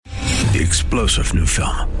The explosive new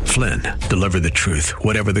film, Flynn, deliver the truth,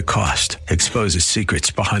 whatever the cost, exposes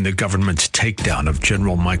secrets behind the government's takedown of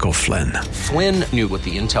General Michael Flynn. Flynn knew what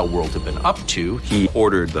the intel world had been up to. He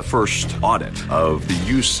ordered the first audit of the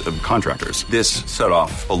use of contractors. This set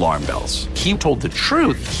off alarm bells. He told the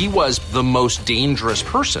truth. He was the most dangerous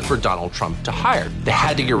person for Donald Trump to hire. They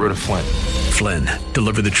had to get rid of Flynn. Flynn,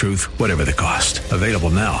 deliver the truth, whatever the cost. Available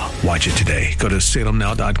now. Watch it today. Go to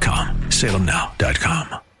salemnow.com.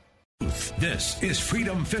 salemnow.com. This is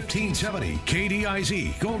Freedom 1570,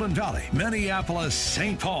 KDIZ, Golden Valley, Minneapolis,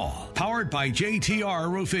 St. Paul. Powered by JTR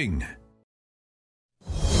Roofing.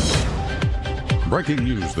 Breaking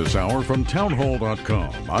news this hour from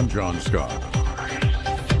townhall.com. I'm John Scott.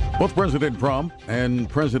 Both President Trump and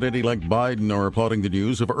President-elect Biden are applauding the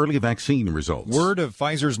news of early vaccine results. Word of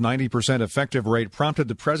Pfizer's 90% effective rate prompted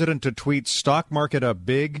the president to tweet, "Stock market up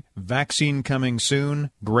big, vaccine coming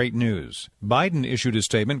soon, great news." Biden issued a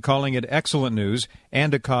statement calling it excellent news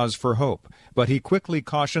and a cause for hope. But he quickly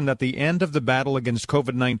cautioned that the end of the battle against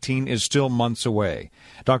COVID-19 is still months away.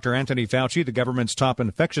 Dr. Anthony Fauci, the government's top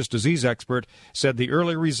infectious disease expert, said the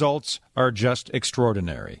early results are just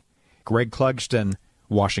extraordinary. Greg Clugston,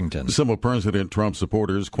 Washington. Some of President Trump's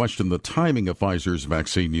supporters questioned the timing of Pfizer's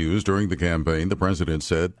vaccine news during the campaign. The president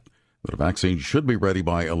said that a vaccine should be ready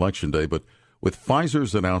by Election Day, but with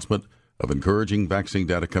Pfizer's announcement of encouraging vaccine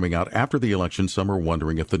data coming out after the election, some are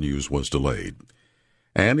wondering if the news was delayed.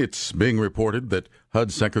 And it's being reported that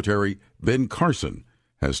HUD Secretary Ben Carson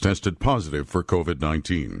has tested positive for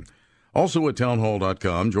COVID-19. Also at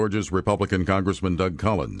townhall.com, Georgia's Republican Congressman Doug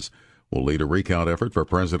Collins will lead a recount effort for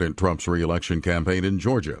President Trump's re-election campaign in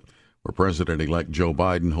Georgia, where President-elect Joe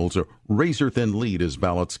Biden holds a razor-thin lead as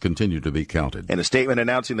ballots continue to be counted. In a statement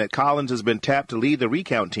announcing that Collins has been tapped to lead the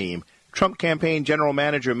recount team, Trump campaign general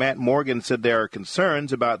manager Matt Morgan said there are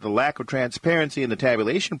concerns about the lack of transparency in the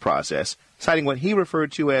tabulation process, citing what he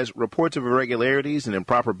referred to as reports of irregularities and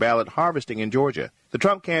improper ballot harvesting in Georgia. The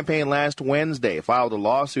Trump campaign last Wednesday filed a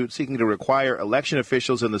lawsuit seeking to require election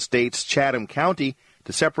officials in the state's Chatham County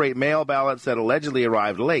to separate mail ballots that allegedly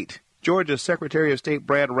arrived late. Georgia's Secretary of State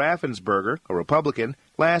Brad Raffensperger, a Republican,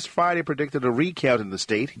 last Friday predicted a recount in the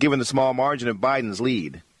state, given the small margin of Biden's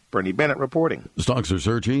lead. Bernie Bennett reporting. Stocks are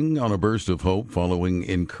surging on a burst of hope following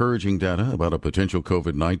encouraging data about a potential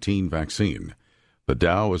COVID-19 vaccine. The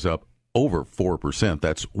Dow is up over 4%.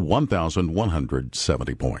 That's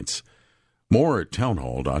 1,170 points. More at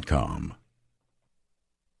townhall.com.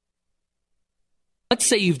 Let's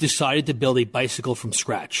say you've decided to build a bicycle from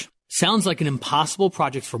scratch. Sounds like an impossible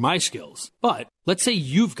project for my skills, but let's say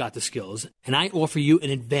you've got the skills and I offer you an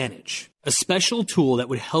advantage, a special tool that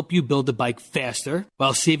would help you build the bike faster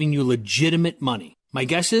while saving you legitimate money. My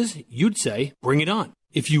guess is you'd say, bring it on.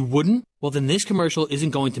 If you wouldn't, well then this commercial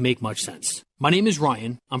isn't going to make much sense. My name is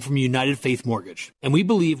Ryan. I'm from United Faith Mortgage, and we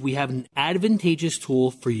believe we have an advantageous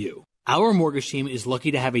tool for you. Our mortgage team is lucky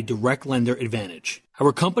to have a direct lender advantage.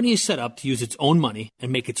 Our company is set up to use its own money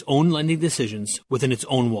and make its own lending decisions within its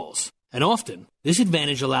own walls. And often, this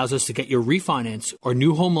advantage allows us to get your refinance or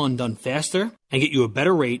new home loan done faster and get you a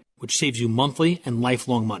better rate, which saves you monthly and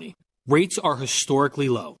lifelong money. Rates are historically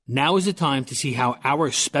low. Now is the time to see how our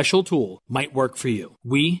special tool might work for you.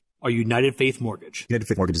 We are United Faith Mortgage. United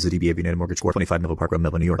Faith Mortgage is a DBA of United Mortgage Corp. 25 Melville Park Road,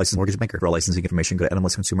 Melville, New York. Licensed mortgage banker. For all licensing information, go to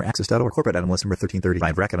nmlsconsumeraccess.org. Corporate NMLS number 1330.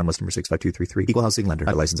 Ryan Vrack, NMLS number 65233. Equal housing lender.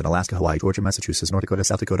 Licensed in Alaska, Hawaii, Georgia, Massachusetts, North Dakota,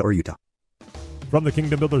 South Dakota, or Utah. From the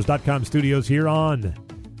KingdomBuilders.com studios here on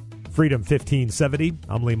Freedom 1570,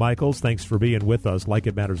 I'm Lee Michaels. Thanks for being with us. Like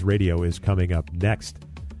It Matters Radio is coming up next.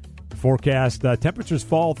 Forecast, temperatures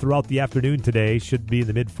fall throughout the afternoon today. Should be in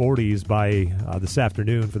the mid-40s by this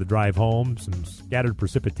afternoon for the drive home. Some scattered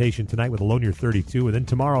precipitation tonight with a low near 32. And then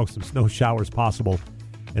tomorrow, some snow showers possible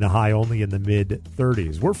and a high only in the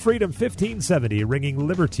mid-30s. We're Freedom 1570, ringing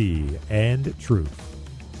liberty and truth.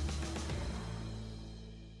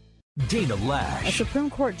 Dana Lash. A Supreme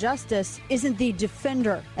Court justice isn't the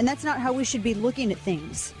defender, and that's not how we should be looking at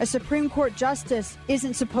things. A Supreme Court justice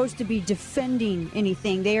isn't supposed to be defending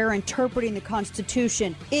anything. They are interpreting the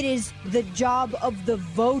Constitution. It is the job of the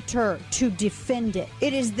voter to defend it.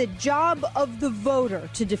 It is the job of the voter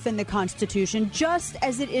to defend the Constitution, just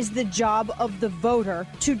as it is the job of the voter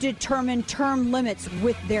to determine term limits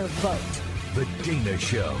with their vote. The Dana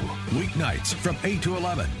Show, weeknights from 8 to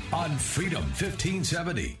 11 on Freedom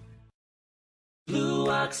 1570. Blue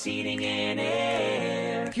Ox Heating and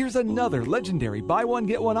Air. Here's another legendary buy one,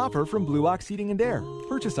 get one offer from Blue Ox Heating and Air.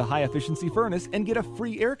 Purchase a high-efficiency furnace and get a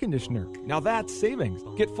free air conditioner. Now that's savings.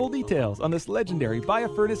 Get full details on this legendary buy a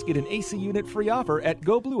furnace, get an AC unit free offer at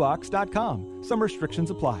goblueox.com. Some restrictions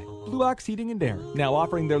apply. Blue Ox Heating and Air, now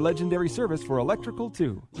offering their legendary service for electrical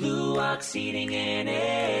too. Blue Ox Heating and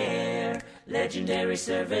Air, legendary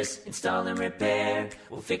service, install and repair.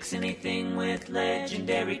 We'll fix anything with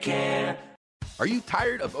legendary care. Are you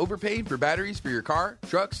tired of overpaying for batteries for your car,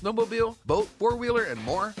 truck, snowmobile, boat, four-wheeler, and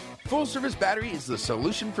more? Full Service Battery is the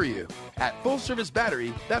solution for you. At Full Service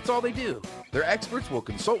Battery, that's all they do. Their experts will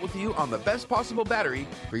consult with you on the best possible battery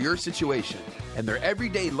for your situation. And their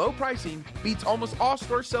everyday low pricing beats almost all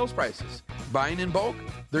store sales prices. Buying in bulk,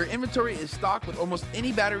 their inventory is stocked with almost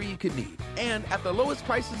any battery you could need, and at the lowest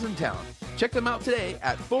prices in town. Check them out today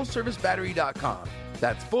at FullServiceBattery.com.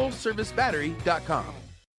 That's FullServiceBattery.com.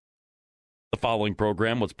 The following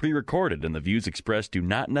program was pre-recorded, and the views expressed do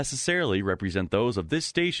not necessarily represent those of this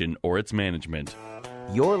station or its management.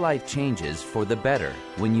 Your life changes for the better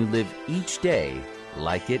when you live each day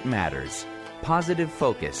like it matters. Positive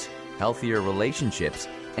focus, healthier relationships,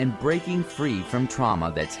 and breaking free from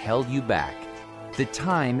trauma that's held you back. The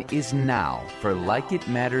time is now for Like It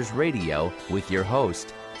Matters Radio with your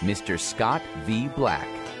host, Mr. Scott V. Black.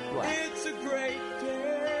 It's a great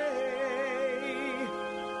day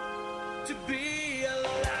to be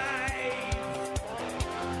alive.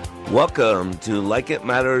 Welcome to Like It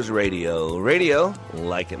Matters Radio. Radio,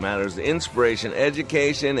 like it matters, inspiration,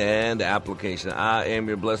 education, and application. I am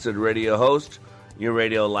your blessed radio host, your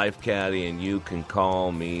radio life caddy, and you can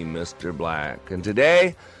call me Mr. Black. And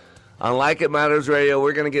today, on Like It Matters Radio,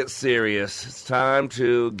 we're going to get serious. It's time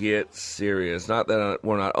to get serious. Not that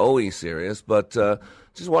we're not always serious, but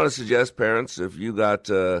just want to suggest, parents, if you got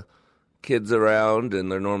kids around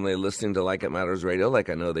and they're normally listening to Like It Matters Radio, like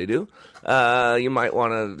I know they do, you might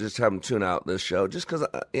want to just have them tune out this show, just because,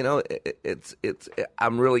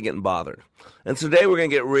 I'm really getting bothered. And today we're going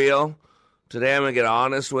to get real. Today I'm going to get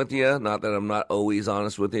honest with you. Not that I'm not always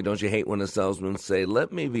honest with you. Don't you hate when a salesman say,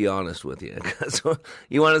 let me be honest with you? Because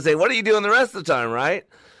you want to say, what are you doing the rest of the time, right?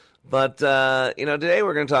 But, today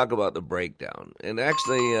we're going to talk about the breakdown. And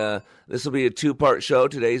actually, this will be a two-part show.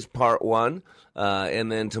 Today's part one.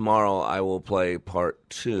 And then tomorrow I will play part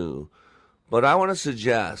two. But I want to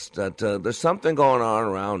suggest that there's something going on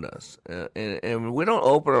around us. And we don't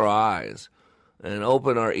open our eyes and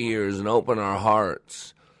open our ears and open our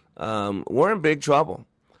hearts. We're in big trouble.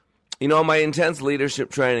 You know, my intense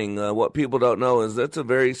leadership training, what people don't know is that's a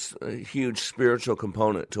very huge spiritual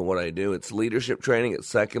component to what I do. It's leadership training. It's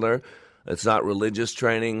secular. It's not religious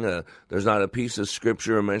training. There's not a piece of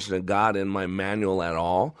scripture or mention of God in my manual at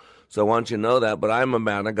all. So I want you to know that, but I'm a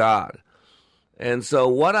man of God. And so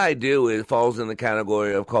what I do, it falls in the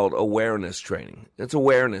category of called awareness training. It's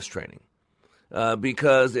awareness training.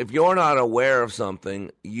 Because if you're not aware of something,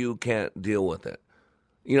 you can't deal with it.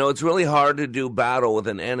 You know, it's really hard to do battle with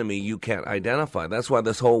an enemy you can't identify. That's why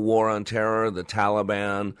this whole war on terror, the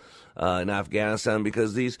Taliban in Afghanistan,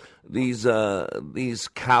 because these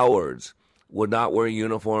cowards would not wear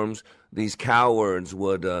uniforms. These cowards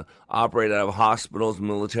would operate out of hospitals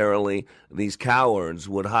militarily. These cowards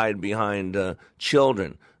would hide behind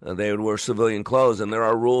children. They would wear civilian clothes, and there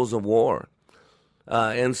are rules of war.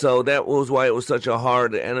 And so that was why it was such a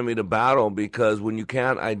hard enemy to battle, because when you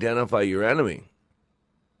can't identify your enemy,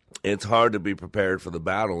 it's hard to be prepared for the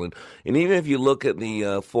battle. And even if you look at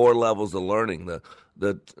the 4 levels of learning,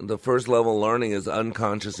 the first level of learning is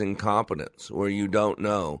unconscious incompetence, where you don't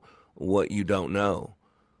know what you don't know.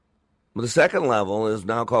 But the second level is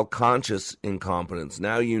now called conscious incompetence.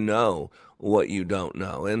 Now you know what you don't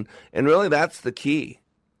know. And really that's the key.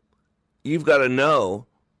 You've got to know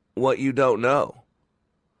what you don't know.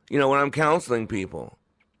 You know, when I'm counseling people,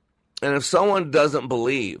 and if someone doesn't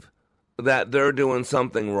believe that they're doing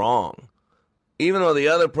something wrong, even though the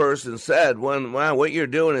other person said, wow, what you're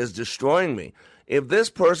doing is destroying me. If this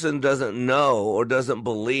person doesn't know or doesn't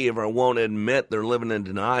believe or won't admit they're living in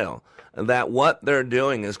denial that what they're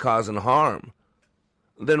doing is causing harm,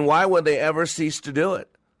 then why would they ever cease to do it?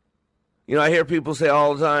 You know, I hear people say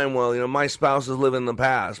all the time, well, you know, my spouse is living in the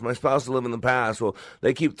past. My spouse is living in the past. Well,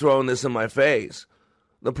 they keep throwing this in my face.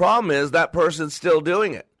 The problem is that person's still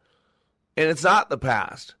doing it. And it's not the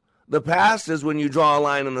past. The past is when you draw a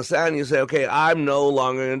line in the sand and you say, okay, I'm no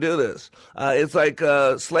longer going to do this. It's like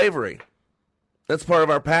slavery. That's part of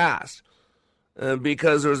our past.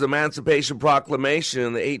 Because there was an Emancipation Proclamation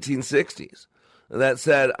in the 1860s that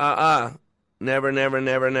said, never, never,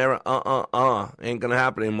 never, never, ain't going to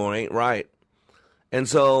happen anymore, ain't right. And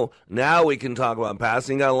so now we can talk about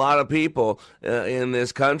passing. Got a lot of people in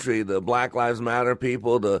this country, the Black Lives Matter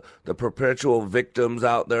people, the perpetual victims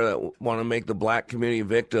out there that want to make the black community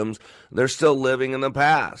victims. They're still living in the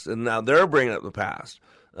past, and now they're bringing up the past.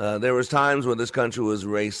 There was times when this country was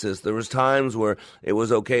racist. There was times where it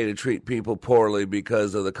was okay to treat people poorly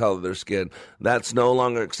because of the color of their skin. That's no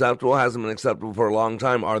longer acceptable. Hasn't been acceptable for a long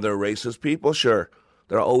time. Are there racist people? Sure.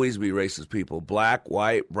 There'll always be racist people. Black,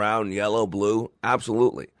 white, brown, yellow, blue.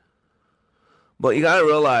 Absolutely. But you got to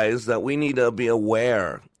realize that we need to be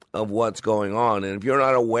aware of what's going on. And if you're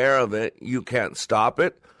not aware of it, you can't stop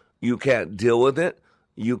it. You can't deal with it.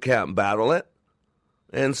 You can't battle it.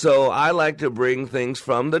 And so I like to bring things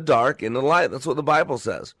from the dark into the light. That's what the Bible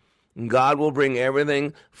says. God will bring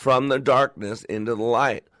everything from the darkness into the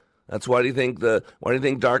light. That's why do you think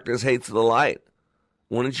darkness hates the light?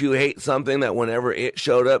 Wouldn't you hate something that whenever it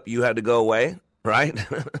showed up, you had to go away, right?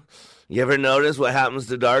 You ever notice what happens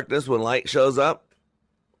to darkness when light shows up?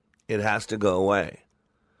 It has to go away.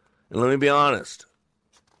 And let me be honest,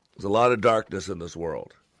 there's a lot of darkness in this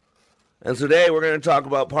world. And today we're going to talk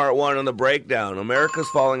about part one on the breakdown. America's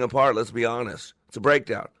falling apart, let's be honest. It's a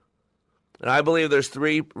breakdown. And I believe there's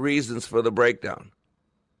 3 reasons for the breakdown.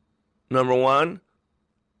 Number 1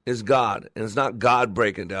 is God. And it's not God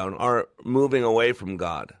breaking down or moving away from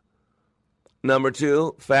God. Number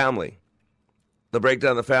 2, family. The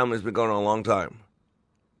breakdown of the family has been going on a long time.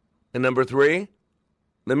 And number 3,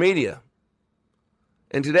 the media.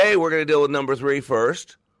 And today we're going to deal with number 3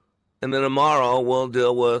 first. And then tomorrow we'll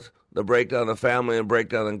deal with the breakdown of the family and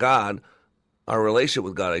breakdown of God. Our relationship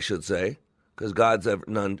with God, I should say. Because God's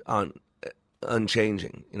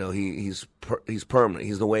unchanging. You know, he's permanent.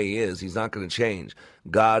 He's the way he is. He's not going to change.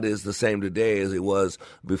 God is the same today as he was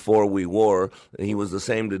before we war. He was the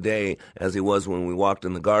same today as he was when we walked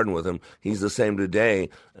in the garden with him. He's the same today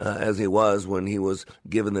as he was when he was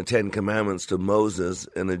given the 10 Commandments to Moses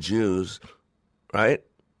and the Jews, right?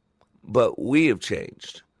 But we have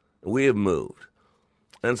changed. We have moved.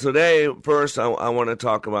 And today, first, I want to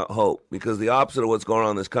talk about hope, because the opposite of what's going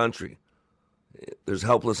on in this country, there's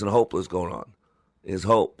helpless and hopeless going on, is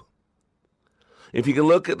hope. If you can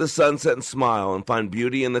look at the sunset and smile and find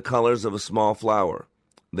beauty in the colors of a small flower,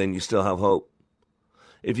 then you still have hope.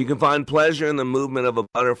 If you can find pleasure in the movement of a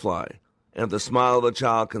butterfly, and if the smile of a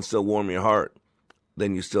child can still warm your heart,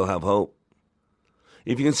 then you still have hope.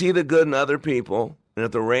 If you can see the good in other people, and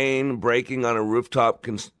if the rain breaking on a rooftop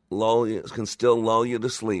can still lull you to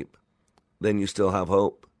sleep, then you still have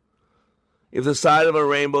hope. If the sight of a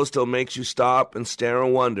rainbow still makes you stop and stare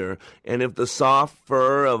and wonder, and if the soft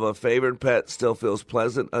fur of a favorite pet still feels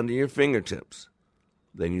pleasant under your fingertips,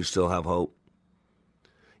 then you still have hope.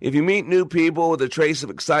 If you meet new people with a trace of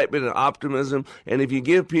excitement and optimism, and if you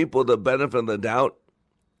give people the benefit of the doubt,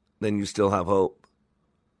 then you still have hope.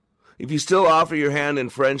 If you still offer your hand in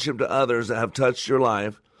friendship to others that have touched your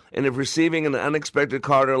life, and if receiving an unexpected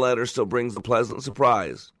card or letter still brings a pleasant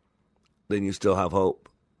surprise, then you still have hope.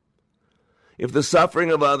 If the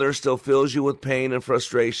suffering of others still fills you with pain and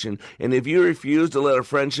frustration, and if you refuse to let a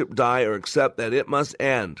friendship die or accept that it must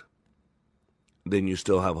end, then you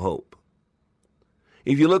still have hope.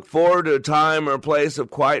 If you look forward to a time or a place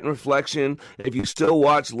of quiet and reflection, if you still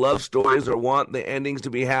watch love stories or want the endings to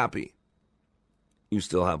be happy, you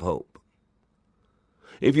still have hope.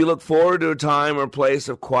 If you look forward to a time or place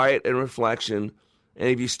of quiet and reflection, and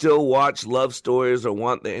if you still watch love stories or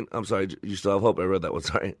want the... you still have hope. I read that one,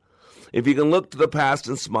 sorry. If you can look to the past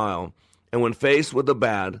and smile, and when faced with the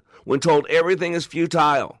bad, when told everything is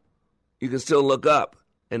futile, you can still look up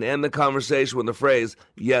and end the conversation with the phrase,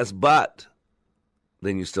 yes, but,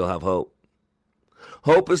 then you still have hope.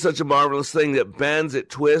 Hope is such a marvelous thing that bends, it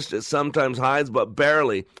twists, it sometimes hides, but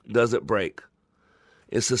barely does it break.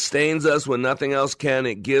 It sustains us when nothing else can.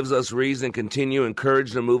 It gives us reason to continue and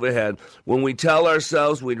courage to move ahead. When we tell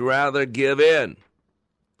ourselves we'd rather give in,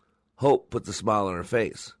 hope puts a smile on our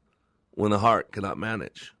face when the heart cannot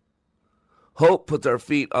manage. Hope puts our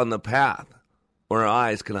feet on the path when our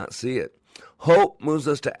eyes cannot see it. Hope moves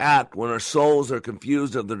us to act when our souls are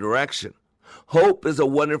confused of the direction. Hope is a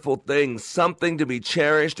wonderful thing, something to be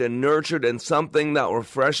cherished and nurtured, and something that will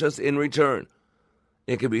refresh us in return.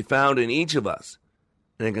 It can be found in each of us,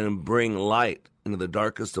 and it can bring light into the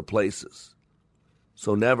darkest of places.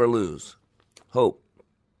 So never lose hope.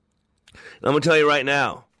 And I'm going to tell you right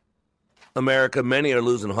now, America, many are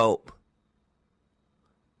losing hope.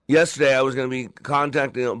 Yesterday, I was going to be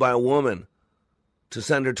contacted by a woman to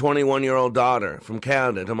send her 21-year-old daughter from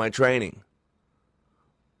Canada to my training.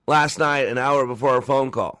 Last night, an hour before our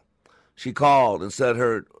phone call, she called and said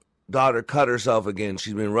her daughter cut herself again.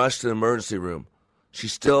 She's been rushed to the emergency room.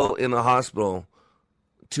 She's still in the hospital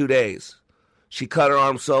 2 days. She cut her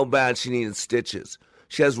arm so bad she needed stitches.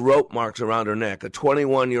 She has rope marks around her neck, a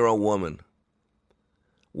 21-year-old woman.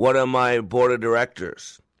 One of my board of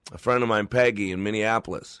directors, a friend of mine, Peggy, in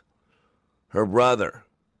Minneapolis, her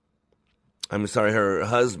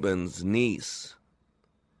husband's niece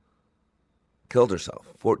killed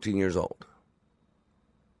herself, 14 years old.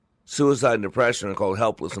 Suicide and depression are called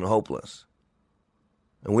helpless and hopeless.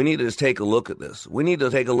 And we need to just take a look at this. We need to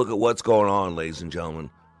take a look at what's going on, ladies and gentlemen.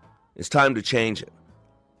 It's time to change it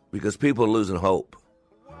because people are losing hope.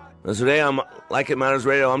 And today on Like It Matters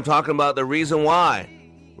Radio, I'm talking about the reason why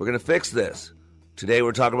we're going to fix this. Today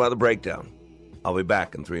we're talking about the breakdown. I'll be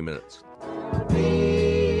back in 3 minutes.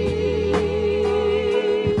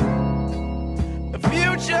 The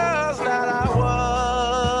future's not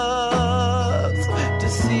ours to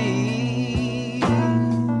see.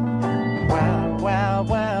 Wow, wow,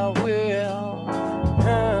 wow,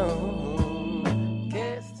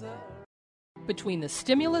 Between the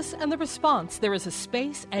stimulus and the response, there is a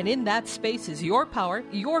space, and in that space is your power,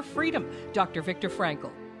 your freedom. Dr. Viktor Frankl.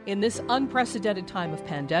 In this unprecedented time of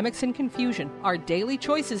pandemics and confusion, our daily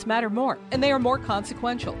choices matter more, and they are more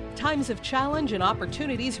consequential. Times of challenge and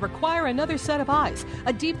opportunities require another set of eyes,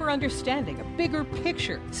 a deeper understanding, a bigger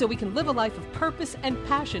picture, so we can live a life of purpose and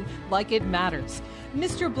passion like it matters.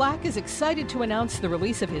 Mr. Black is excited to announce the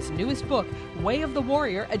release of his newest book, Way of the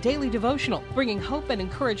Warrior, a daily devotional, bringing hope and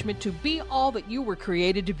encouragement to be all that you were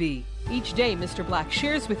created to be. Each day, Mr. Black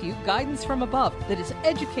shares with you guidance from above that is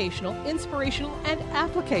educational, inspirational, and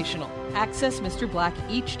applicational. Access Mr. Black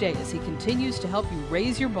each day as he continues to help you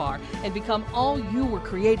raise your bar and become all you were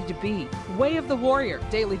created to be. Way of the Warrior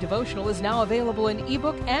Daily Devotional is now available in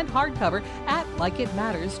ebook and hardcover at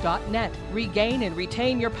likeitmatters.net. Regain and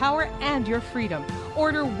retain your power and your freedom.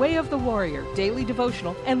 Order Way of the Warrior Daily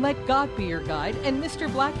Devotional and let God be your guide and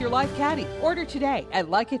Mr. Black your life caddy. Order today at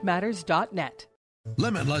likeitmatters.net.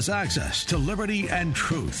 Limitless access to liberty and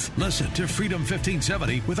truth. Listen to Freedom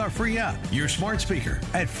 1570 with our free app, your smart speaker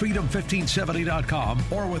at freedom1570.com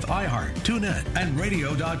or with iHeart, TuneIn, and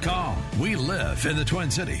radio.com. We live in the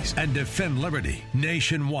Twin Cities and defend liberty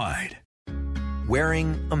nationwide.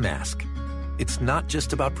 Wearing a mask. It's not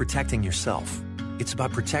just about protecting yourself. It's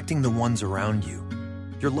about protecting the ones around you,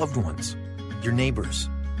 your loved ones, your neighbors,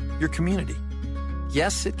 your community.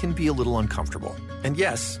 Yes, it can be a little uncomfortable. And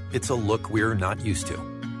yes, it's a look we're not used to.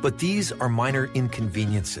 But these are minor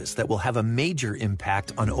inconveniences that will have a major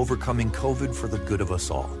impact on overcoming COVID for the good of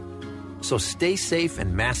us all. So stay safe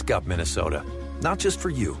and mask up, Minnesota. Not just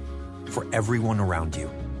for you, for everyone around you.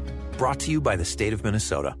 Brought to you by the state of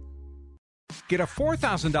Minnesota. Get a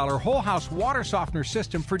 $4,000 whole house water softener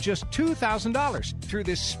system for just $2,000 through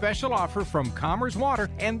this special offer from Commerce Water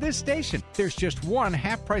and this station. There's just one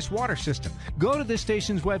half-price water system. Go to this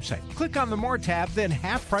station's website, click on the More tab, then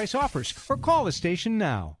half-price offers, or call the station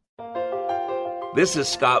now. This is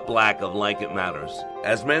Scott Black of Like It Matters.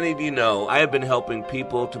 As many of you know, I have been helping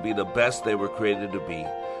people to be the best they were created to be.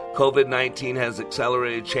 COVID-19 has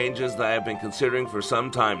accelerated changes that I have been considering for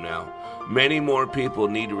some time now. Many more people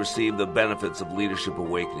need to receive the benefits of Leadership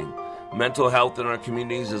Awakening. Mental health in our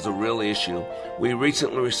communities is a real issue. We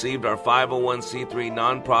recently received our 501c3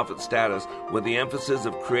 nonprofit status with the emphasis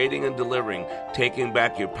of creating and delivering, taking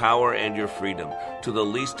back your power and your freedom to the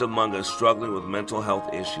least among us struggling with mental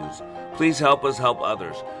health issues. Please help us help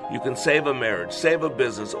others. You can save a marriage, save a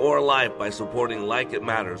business, or a life by supporting Like It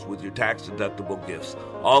Matters with your tax-deductible gifts.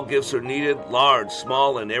 All gifts are needed, large,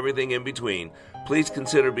 small, and everything in between. Please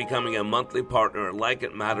consider becoming a monthly partner at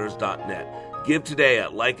likeitmatters.net. Give today at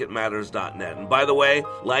likeitmatters.net. And by the way,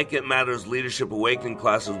 Like It Matters Leadership Awakening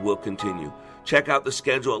classes will continue. Check out the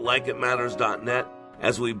schedule at likeitmatters.net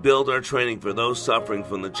as we build our training for those suffering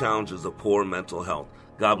from the challenges of poor mental health.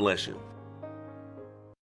 God bless you.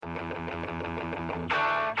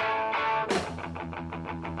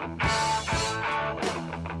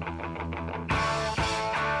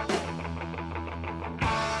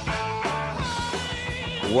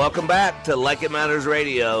 Welcome back to Like It Matters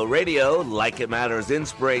Radio. Radio, like it matters,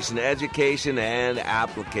 inspiration, education, and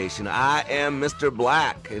application. I am Mr.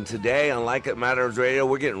 Black, and today on Like It Matters Radio,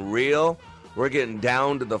 we're getting real. We're getting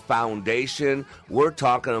down to the foundation. We're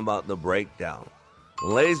talking about the breakdown.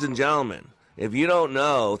 Ladies and gentlemen, if you don't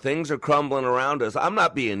know, things are crumbling around us. I'm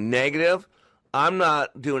not being negative. I'm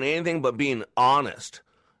not doing anything but being honest.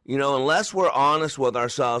 You know, unless we're honest with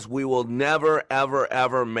ourselves, we will never, ever,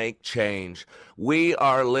 ever make change. We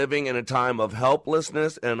are living in a time of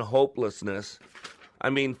helplessness and hopelessness. I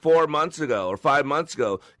mean, 4 months ago or 5 months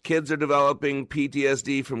ago, kids are developing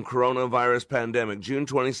PTSD from coronavirus pandemic. June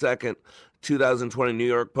 22nd, 2020, New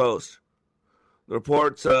York Post. The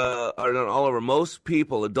reports are done all over. Most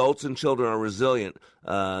people, adults and children, are resilient.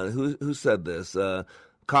 Who said this?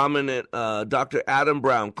 Commented Dr. Adam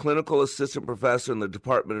Brown, clinical assistant professor in the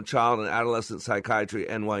Department of Child and Adolescent Psychiatry,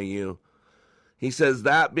 NYU. He says,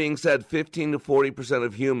 that being said, 15 to 40%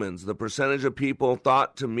 of humans, the percentage of people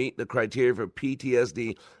thought to meet the criteria for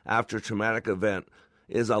PTSD after a traumatic event,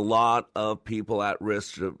 is a lot of people at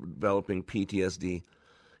risk of developing PTSD. He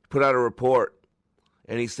put out a report,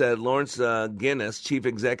 and he said Lawrence Guinness, chief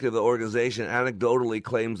executive of the organization, anecdotally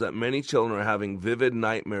claims that many children are having vivid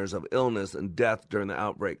nightmares of illness and death during the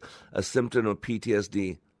outbreak, a symptom of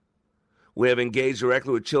PTSD. We have engaged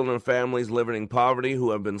directly with children and families living in poverty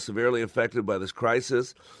who have been severely affected by this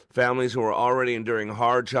crisis. Families who are already enduring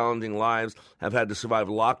hard, challenging lives have had to survive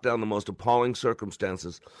lockdown in the most appalling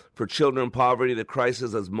circumstances. For children in poverty, the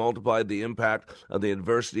crisis has multiplied the impact of the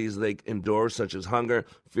adversities they endure, such as hunger,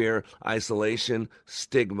 fear, isolation,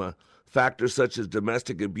 stigma. Factors such as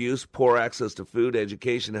domestic abuse, poor access to food,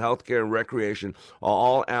 education, healthcare, and recreation are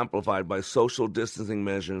all amplified by social distancing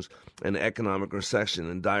measures and economic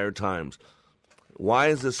recession in dire times. Why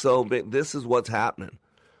is this so big? This is what's happening.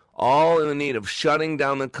 All in the need of shutting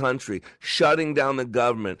down the country, shutting down the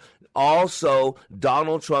government. Also,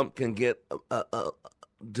 Donald Trump can get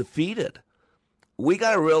defeated. We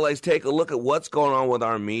got to realize, take a look at what's going on with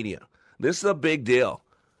our media. This is a big deal.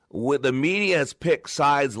 The media has picked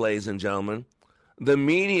sides, ladies and gentlemen. The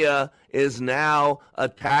media is now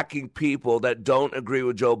attacking people that don't agree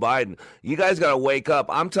with Joe Biden. You guys got to wake up.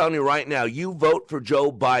 I'm telling you right now, you vote for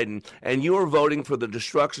Joe Biden, and you are voting for the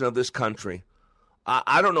destruction of this country.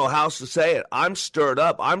 I don't know how else to say it. I'm stirred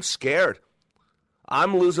up. I'm scared.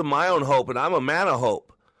 I'm losing my own hope, and I'm a man of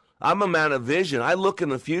hope. I'm a man of vision. I look in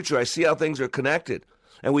the future. I see how things are connected.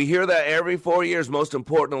 And we hear that every 4 years, most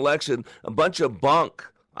important election, a bunch of bunk.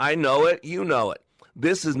 I know it. You know it.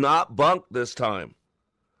 This is not bunk this time.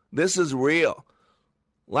 This is real.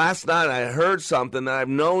 Last night I heard something that I've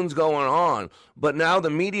known's going on, but now the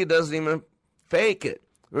media doesn't even fake it.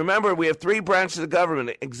 Remember, we have three branches of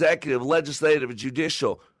government: executive, legislative, and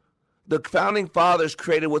judicial. The founding fathers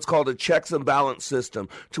created what's called a checks and balance system,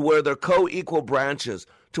 to where they're co-equal branches,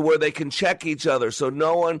 to where they can check each other so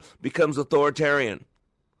no one becomes authoritarian.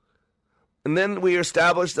 And then we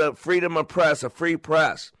established a freedom of press, a free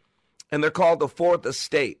press, and they're called the Fourth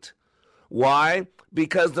Estate. Why?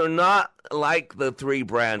 Because they're not like the three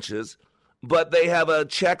branches, but they have a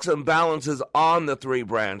checks and balances on the three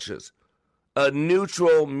branches. A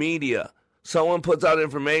neutral media. Someone puts out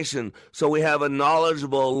information, so we have a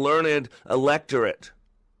knowledgeable, learned electorate.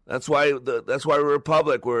 That's why we're a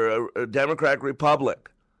republic. We're a Democratic republic.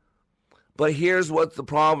 But here's what the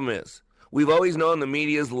problem is. We've always known the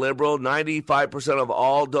media is liberal. 95% of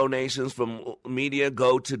all donations from media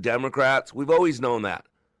go to Democrats. We've always known that.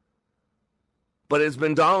 But it's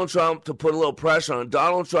been Donald Trump to put a little pressure on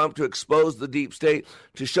Donald Trump to expose the deep state,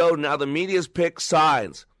 to show now the media's picked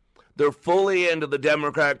sides. They're fully into the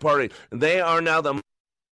Democratic Party. They are now the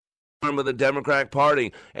arm of the Democratic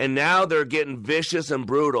Party. And now they're getting vicious and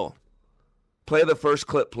brutal. Play the first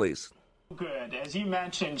clip, please. Good. As you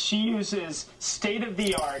mentioned, she uses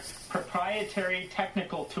state-of-the-art proprietary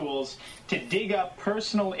technical tools to dig up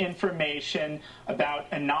personal information about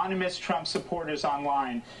anonymous Trump supporters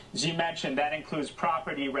online. As you mentioned, that includes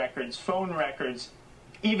property records, phone records,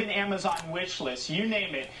 even Amazon wish lists, you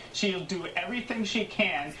name it. She'll do everything she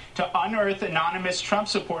can to unearth anonymous Trump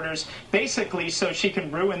supporters, basically so she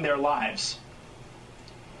can ruin their lives.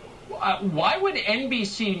 Why would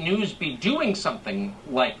NBC News be doing something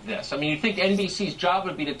like this? I mean, you think NBC's job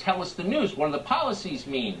would be to tell us the news. What do the policies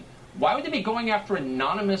mean? Why would they be going after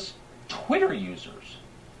anonymous Twitter users?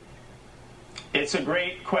 It's a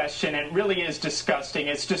great question. It really is disgusting.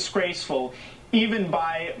 It's disgraceful, even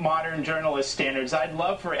by modern journalist standards. I'd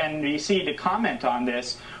love for NBC to comment on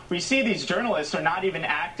this. We see these journalists are not even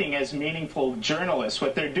acting as meaningful journalists.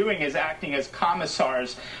 What they're doing is acting as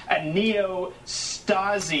commissars, a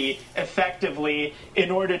neo-Stasi, effectively,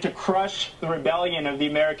 in order to crush the rebellion of the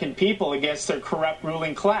American people against their corrupt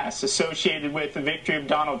ruling class associated with the victory of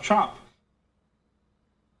Donald Trump.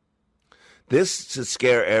 This should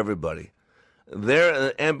scare everybody.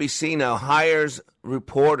 NBC now hires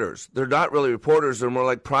reporters. They're not really reporters. They're more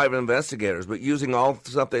like private investigators, but using all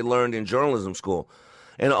the stuff they learned in journalism school.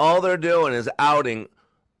 And all they're doing is outing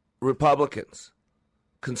Republicans,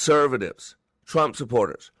 conservatives, Trump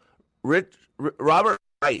supporters. Robert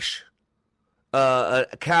Reich, a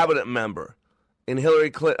cabinet member in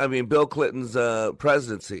Bill Clinton's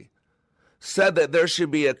presidency, said that there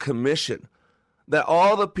should be a commission, that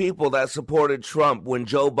all the people that supported Trump when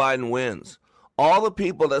Joe Biden wins, All the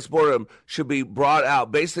people that support him should be brought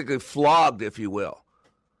out, basically flogged, if you will.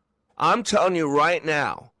 I'm telling you right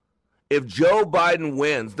now, if Joe Biden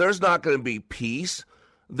wins, there's not going to be peace.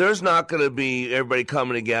 There's not going to be everybody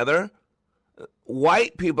coming together.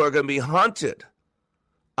 White people are going to be hunted.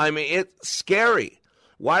 I mean, it's scary.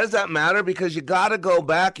 Why does that matter? Because you got to go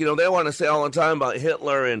back. You know, they want to say all the time about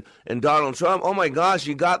Hitler and Donald Trump. Oh, my gosh,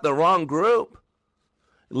 you got the wrong group.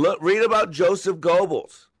 Read about Joseph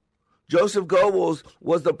Goebbels. Joseph Goebbels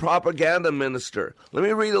was the propaganda minister. Let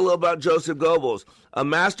me read a little about Joseph Goebbels. A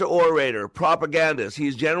master orator, propagandist, he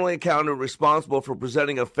is generally accounted responsible for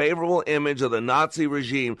presenting a favorable image of the Nazi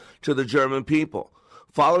regime to the German people.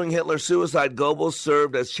 Following Hitler's suicide, Goebbels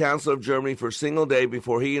served as Chancellor of Germany for a single day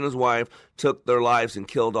before he and his wife took their lives and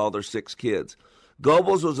killed all their 6 kids.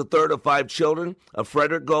 Goebbels was the third of 5 children of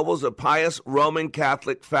Frederick Goebbels, a pious Roman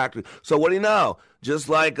Catholic factor. So what do you know? Just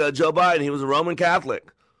like Joe Biden, he was a Roman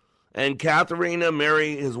Catholic. And Katharina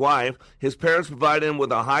Mary, his wife, his parents provided him with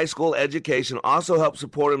a high school education, also helped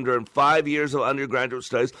support him during 5 years of undergraduate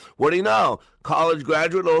studies. What do you know? College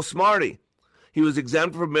graduate, little smarty. He was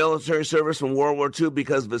exempt from military service from World War II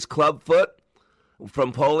because of his club foot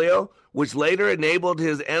from polio, which later enabled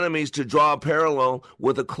his enemies to draw a parallel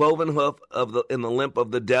with the cloven hoof in the limp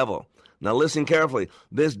of the devil. Now listen carefully.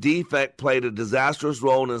 This defect played a disastrous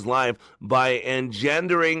role in his life by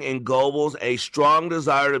engendering in Goebbels a strong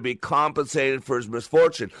desire to be compensated for his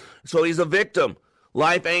misfortune. So he's a victim.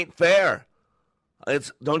 Life ain't fair.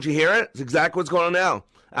 Don't you hear it? It's exactly what's going on now.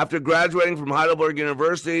 After graduating from Heidelberg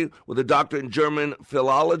University with a doctorate in German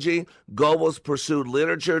philology, Goebbels pursued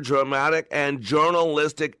literature, dramatic, and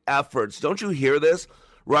journalistic efforts. Don't you hear this?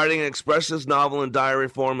 Writing an expressionist novel in diary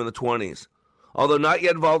form in the 1920s. Although not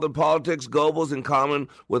yet involved in politics, Goebbels, in common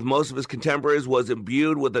with most of his contemporaries, was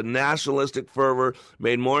imbued with a nationalistic fervor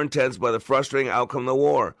made more intense by the frustrating outcome of the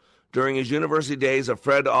war. During his university days, a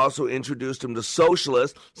friend also introduced him to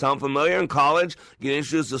socialists. Sound familiar in college? Get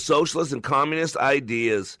introduced to socialist and communist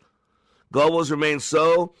ideas. Goebbels remained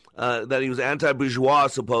so that he was anti-bourgeois,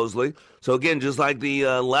 supposedly. So again, just like the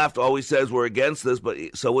left always says we're against this, but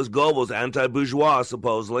so was Goebbels, anti-bourgeois,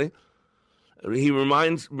 supposedly. He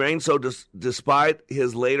remained so despite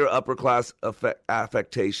his later upper-class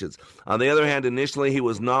affectations. On the other hand, initially he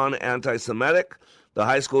was non-anti-Semitic. The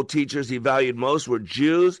high school teachers he valued most were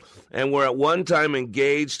Jews and were at one time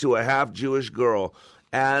engaged to a half-Jewish girl.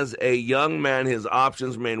 As a young man, his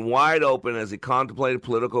options remained wide open as he contemplated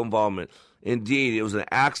political involvement. Indeed, it was an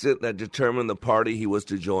accident that determined the party he was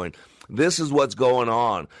to join. This is what's going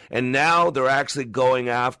on. And now they're actually going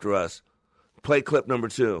after us. Play clip number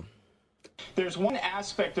 2. There's one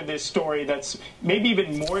aspect of this story that's maybe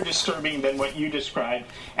even more disturbing than what you described,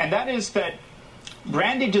 and that is that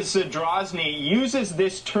Brandy Zadrozny uses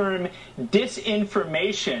this term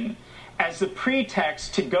disinformation as the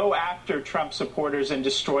pretext to go after Trump supporters and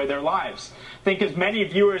destroy their lives. I think, as many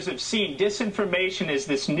viewers have seen, disinformation is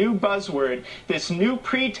this new buzzword, this new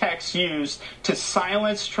pretext used to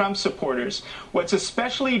silence Trump supporters. What's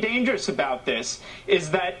especially dangerous about this is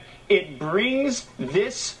that it brings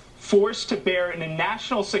this force to bear in a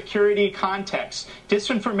national security context.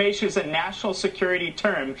 Disinformation is a national security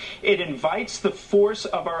term. It invites the force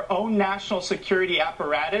of our own national security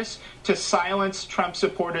apparatus to silence Trump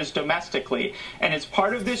supporters domestically. And it's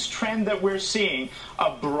part of this trend that we're seeing,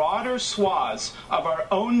 a broader swath of our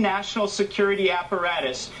own national security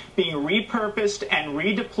apparatus being repurposed and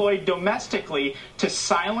redeployed domestically to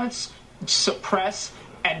silence, suppress,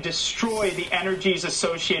 and destroy the energies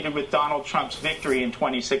associated with Donald Trump's victory in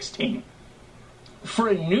 2016. For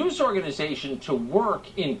a news organization to work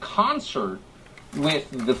in concert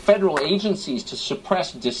with the federal agencies to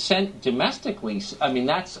suppress dissent domestically, I mean,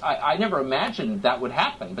 I never imagined that would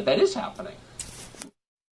happen, but that is happening.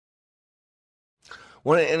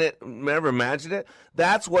 Never imagined it?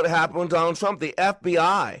 That's what happened with Donald Trump. The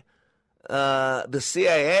FBI, the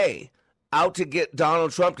CIA, out to get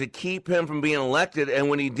Donald Trump to keep him from being elected. And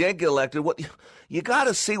when he did get elected, you got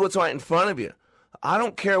to see what's right in front of you. I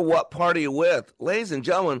don't care what party you're with. Ladies and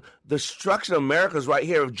gentlemen, the destruction of America is right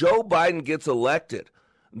here. If Joe Biden gets elected,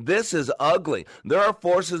 this is ugly. There are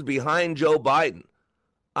forces behind Joe Biden.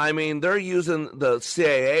 I mean, they're using the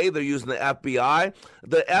CIA, they're using the FBI.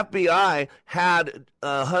 The FBI had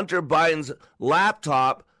Hunter Biden's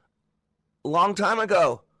laptop a long time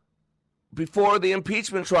ago, before the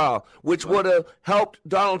impeachment trial, which would have helped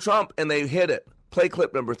Donald Trump, and they hid it. Play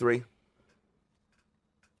clip number 3.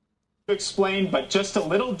 Explain, but just a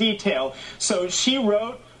little detail. So she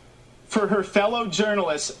wrote for her fellow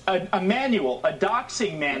journalists a manual, a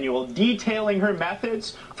doxing manual, detailing her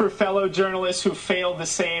methods for fellow journalists who failed the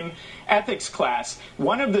same ethics class.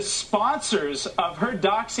 One of the sponsors of her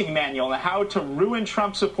doxing manual on how to ruin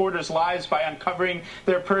Trump supporters' lives by uncovering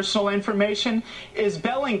their personal information is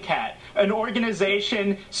Bellingcat, an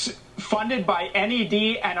organization funded by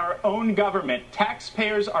NED and our own government.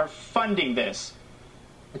 Taxpayers are funding this.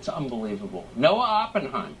 It's unbelievable. Noah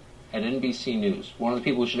Oppenheim at NBC News, one of the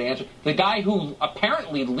people who should answer, the guy who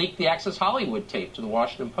apparently leaked the Access Hollywood tape to the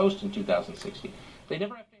Washington Post in 2016. They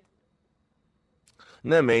never have to.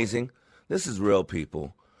 Isn't that amazing? This is real,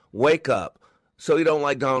 people. Wake up. So you don't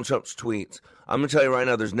like Donald Trump's tweets. I'm going to tell you right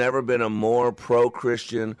now, there's never been a more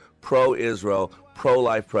pro-Christian, pro-Israel,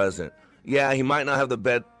 pro-life president. Yeah, he might not have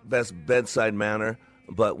the best bedside manner,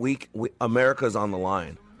 but America's on the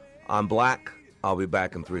line. I'm Black. I'll be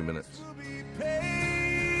back in 3 minutes.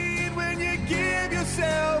 When you give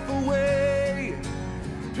yourself away,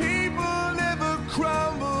 people never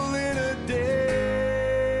crumble in a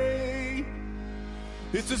day.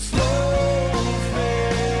 It's a slow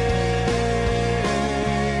fade.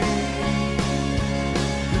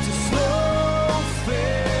 It's a slow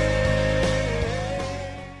fade.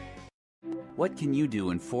 What can you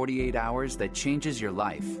do in 48 hours that changes your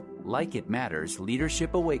life? Like It Matters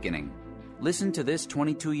Leadership Awakening. Listen to this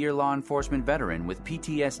 22-year law enforcement veteran with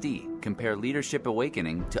PTSD compare Leadership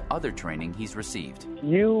Awakening to other training he's received.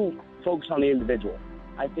 You focus on the individual.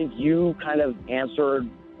 I think you kind of answered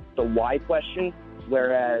the why question,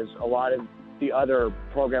 whereas a lot of the other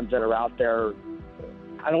programs that are out there,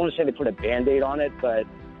 I don't want to say they put a Band-Aid on it, but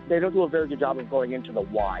they don't do a very good job of going into the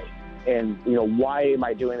why. And, why am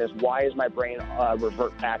I doing this? Why is my brain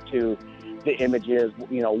revert back to the images?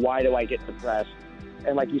 Why do I get depressed?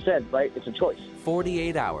 And like you said, right, it's a choice.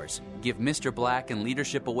 48 hours. Give Mr. Black and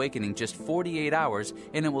Leadership Awakening just 48 hours,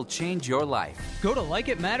 and it will change your life. Go to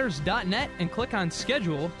likeitmatters.net and click on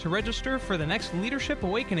Schedule to register for the next Leadership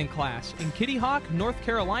Awakening class in Kitty Hawk, North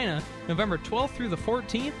Carolina, November 12th through the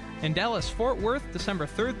 14th, and Dallas-Fort Worth, December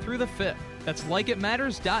 3rd through the 5th. That's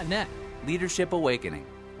likeitmatters.net. Leadership Awakening,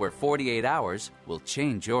 where 48 hours will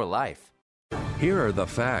change your life. Here are the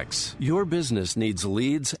facts. Your business needs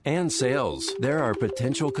leads and sales. There are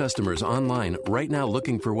potential customers online right now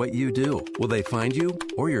looking for what you do. Will they find you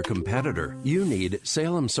or your competitor? You need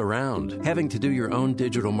Salem Surround. Having to do your own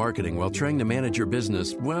digital marketing while trying to manage your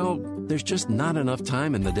business, well, there's just not enough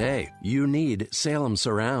time in the day. You need Salem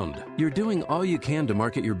Surround. You're doing all you can to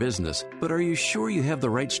market your business, but are you sure you have the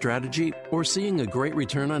right strategy or seeing a great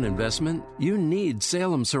return on investment? You need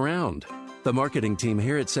Salem Surround. The marketing team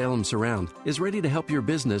here at Salem Surround is ready to help your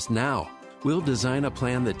business now. We'll design a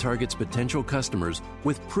plan that targets potential customers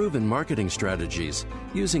with proven marketing strategies,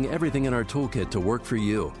 using everything in our toolkit to work for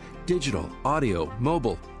you. Digital, audio,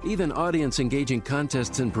 mobile, even audience-engaging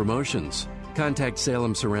contests and promotions. Contact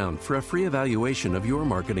Salem Surround for a free evaluation of your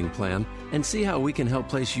marketing plan and see how we can help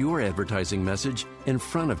place your advertising message in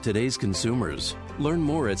front of today's consumers. Learn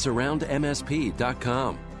more at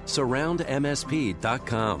surroundmsp.com.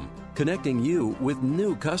 surroundmsp.com. Connecting you with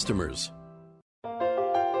new customers.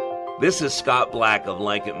 This is Scott Black of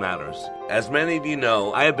Like It Matters. As many of you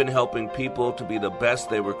know, I have been helping people to be the best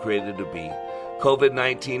they were created to be.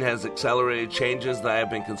 COVID-19 has accelerated changes that I have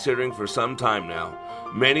been considering for some time now.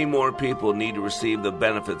 Many more people need to receive the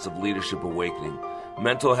benefits of Leadership Awakening.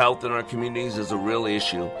 Mental health in our communities is a real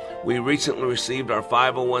issue. We recently received our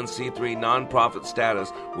 501c3 nonprofit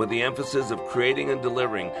status with the emphasis of creating and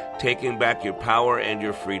delivering, taking back your power and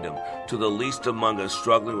your freedom to the least among us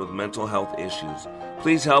struggling with mental health issues.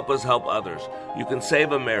 Please help us help others. You can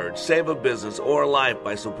save a marriage, save a business, or a life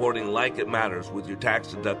by supporting Like It Matters with your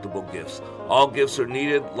tax-deductible gifts. All gifts are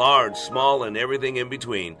needed, large, small, and everything in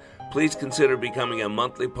between. Please consider becoming a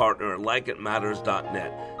monthly partner at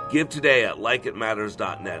likeitmatters.net. Give today at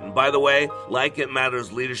likeitmatters.net. And by the way, Like It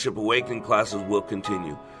Matters Leadership Awakening classes will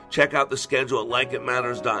continue. Check out the schedule at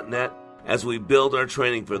likeitmatters.net as we build our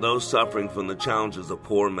training for those suffering from the challenges of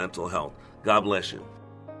poor mental health. God bless you.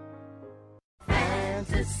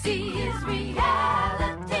 Fantasy is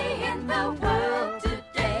reality in the world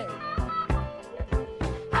today.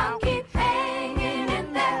 I'll keep hanging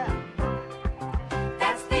in there.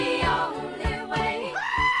 That's the only way.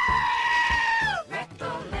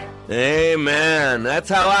 Amen. That's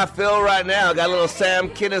how I feel right now. I got a little Sam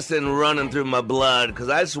Kinison running through my blood because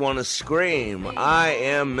I just want to scream. I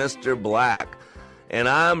am Mr. Black. And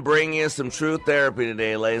I'm bringing you some true therapy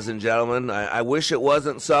today, ladies and gentlemen. I wish it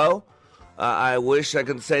wasn't so. I wish I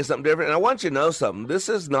could say something different. And I want you to know something. This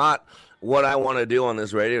is not what I want to do on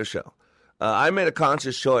this radio show. I made a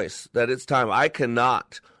conscious choice that it's time. I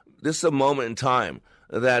cannot. This is a moment in time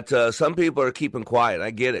that some people are keeping quiet.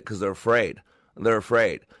 I get it because they're afraid. They're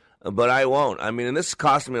afraid. But I won't. I mean, and this is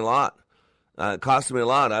costing me a lot. It cost me a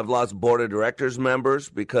lot. I've lost board of directors members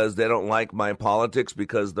because they don't like my politics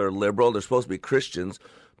because they're liberal. They're supposed to be Christians.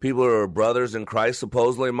 People who are brothers in Christ,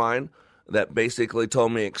 supposedly mine, that basically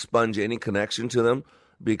told me expunge any connection to them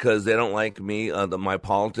because they don't like me, my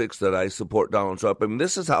politics, that I support Donald Trump. I mean,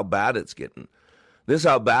 this is how bad it's getting. This is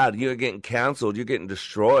how bad. You're getting canceled. You're getting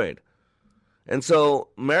destroyed. And so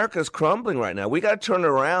America's crumbling right now. We got to turn it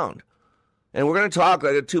around. And we're going to talk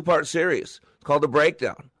like a 2-part series. It's called The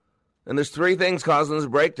Breakdown. And there's 3 things causing this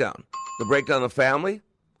breakdown. The breakdown of family,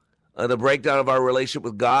 the breakdown of our relationship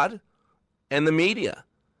with God, and the media.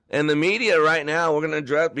 And the media right now we're going to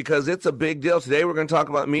address because it's a big deal. Today we're going to talk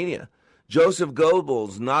about media. Joseph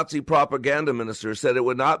Goebbels, Nazi propaganda minister, said it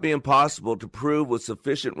would not be impossible to prove with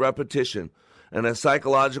sufficient repetition and a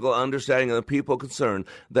psychological understanding of the people concerned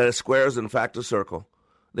that a square is in fact a circle.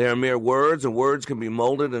 They are mere words, and words can be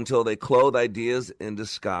molded until they clothe ideas in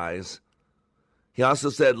disguise. He also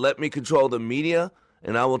said, let me control the media,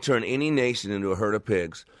 and I will turn any nation into a herd of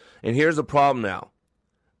pigs. And here's the problem now.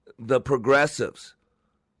 The progressives,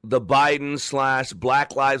 the Biden /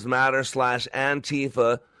 Black Lives Matter /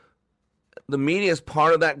 Antifa, the media is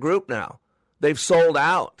part of that group now. They've sold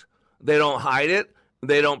out. They don't hide it.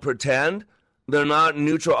 They don't pretend. They're not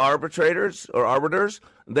neutral arbitrators or arbiters.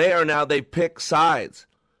 They pick sides.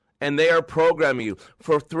 And they are programming you.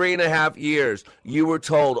 For 3.5 years, you were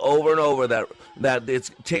told over and over that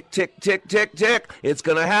it's tick, tick, tick, tick, tick. It's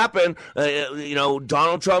going to happen.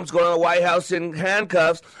 Donald Trump's going to the White House in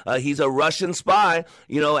handcuffs. He's a Russian spy.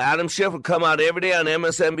 Adam Schiff would come out every day on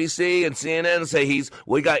MSNBC and CNN and say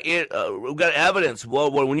we got evidence.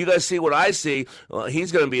 Well, when you guys see what I see,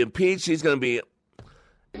 he's going to be impeached. He's going to be.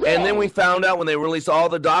 And then we found out when they released all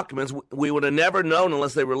the documents, we would have never known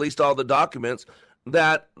unless they released all the documents,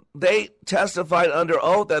 that they testified under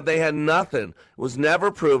oath that they had nothing. It was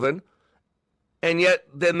never proven. And yet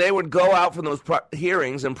then they would go out from those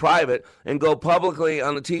hearings in private and go publicly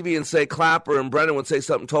on the TV and say Clapper and Brennan would say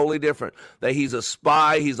something totally different, that he's a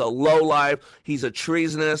spy, he's a lowlife, he's a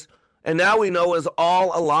treasonist. And now we know it's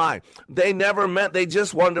all a lie. They never meant, they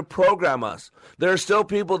just wanted to program us. There are still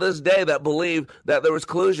people this day that believe that there was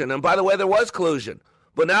collusion. And by the way, there was collusion.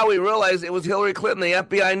 But now we realize it was Hillary Clinton. The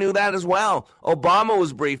FBI knew that as well. Obama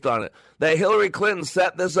was briefed on it. That Hillary Clinton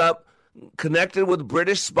set this up, connected with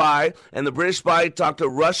British spy, and the British spy talked to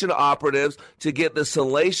Russian operatives to get the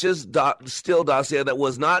salacious Steele dossier that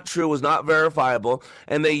was not true, was not verifiable,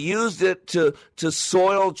 and they used it to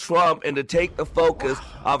soil Trump and to take the focus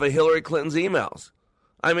off of Hillary Clinton's emails.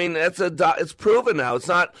 I mean, it's proven now. It's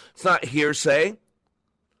not hearsay.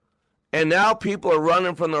 And now people are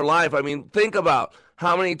running from their life. I mean, think about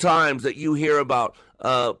how many times that you hear about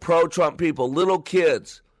pro-Trump people, little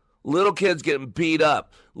kids getting beat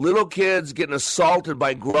up, little kids getting assaulted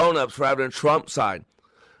by grown-ups for having a Trump side,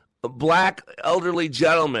 black elderly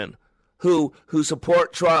gentlemen who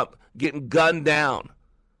support Trump getting gunned down.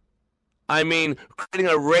 I mean,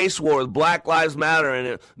 creating a race war with Black Lives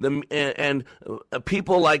Matter and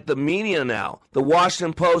people like the media now, the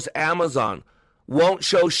Washington Post, Amazon, won't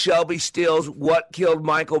show Shelby Steele's What Killed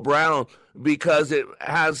Michael Brown because it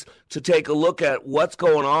has to take a look at what's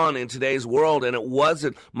going on in today's world. And it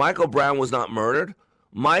wasn't. Michael Brown was not murdered.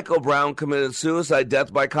 Michael Brown committed suicide,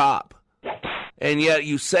 death by cop. And yet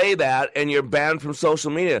you say that and you're banned from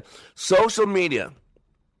social media. Social media.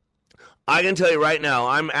 I can tell you right now,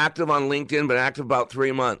 I'm active on LinkedIn, been active about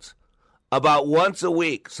 3 months. About once a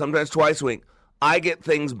week, sometimes twice a week, I get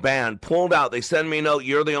things banned, pulled out. They send me a note,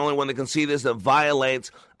 you're the only one that can see this, that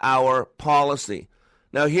violates our policy.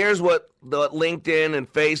 Now, here's what the LinkedIn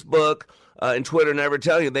and Facebook and Twitter never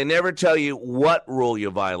tell you. They never tell you what rule you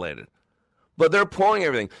violated. But they're pulling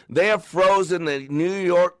everything. They have frozen the New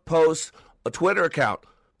York Post Twitter account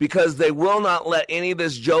because they will not let any of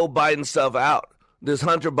this Joe Biden stuff out, this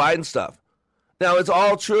Hunter Biden stuff. Now, it's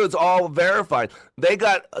all true. It's all verified. They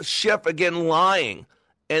got Schiff again lying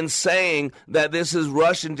and saying that this is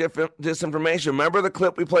Russian disinformation. Remember the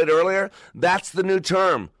clip we played earlier? That's the new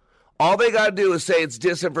term. All they got to do is say it's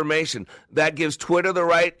disinformation. That gives Twitter the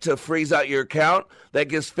right to freeze out your account. That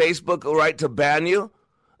gives Facebook the right to ban you.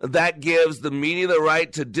 That gives the media the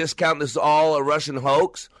right to discount this is all a Russian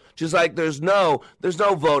hoax. Just like there's no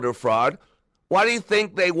voter fraud. Why do you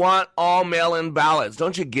think they want all mail-in ballots?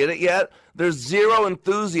 Don't you get it yet? There's zero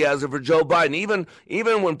enthusiasm for Joe Biden.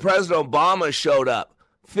 Even when President Obama showed up,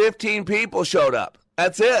 15 people showed up.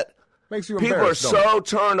 That's it. Makes you people are so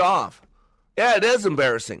turned off. Yeah, it is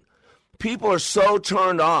embarrassing. People are so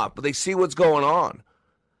turned off, but they see what's going on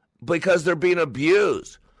because they're being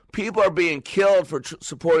abused. People are being killed for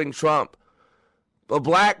supporting Trump. A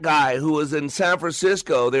black guy who was in San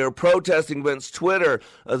Francisco, they were protesting against Twitter,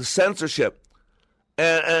 censorship.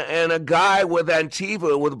 And a guy with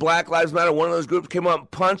Antifa, with Black Lives Matter, one of those groups came up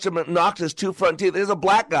and punched him and knocked his 2 front teeth. There's a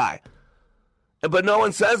black guy. But no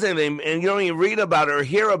one says anything, and you don't even read about it or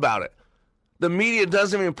hear about it. The media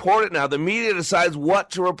doesn't even report it now. The media decides what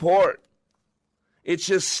to report. It's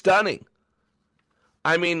just stunning.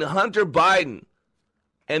 I mean, Hunter Biden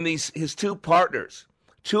and his 2 partners,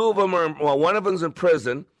 2 of them one of them's in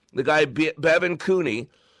prison, the guy Bevan Cooney,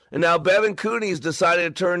 and now Bevan Cooney's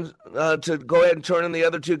decided to go ahead and turn in the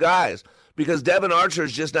other 2 guys because Devin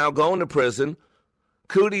Archer's just now going to prison.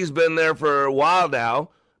 Cooney's been there for a while now,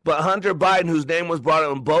 but Hunter Biden, whose name was brought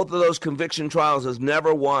up in both of those conviction trials, has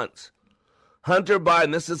never once. Hunter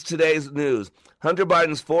Biden, this is today's news. Hunter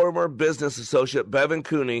Biden's former business associate, Bevan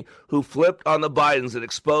Cooney, who flipped on the Bidens and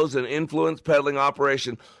exposed an influence peddling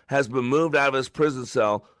operation, has been moved out of his prison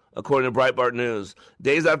cell, according to Breitbart News.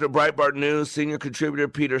 Days after Breitbart News, senior contributor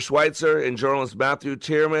Peter Schweitzer and journalist Matthew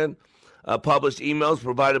Tierman published emails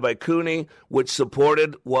provided by Cooney, which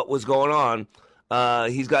supported what was going on.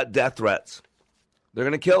 He's got death threats. They're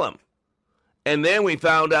going to kill him. And then we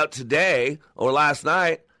found out today, or last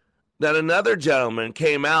night, that another gentleman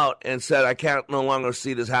came out and said, I can't no longer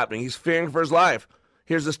see this happening. He's fearing for his life.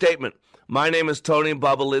 Here's the statement. My name is Tony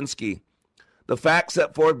Bobulinski. The facts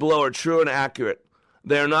set forth below are true and accurate.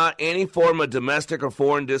 They are not any form of domestic or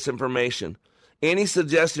foreign disinformation. Any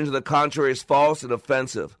suggestion to the contrary is false and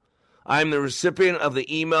offensive. I am the recipient of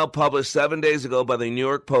the email published 7 days ago by the New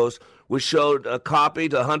York Post, which showed a copy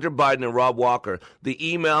to Hunter Biden and Rob Walker.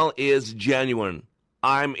 The email is genuine.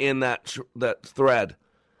 I'm in that thread.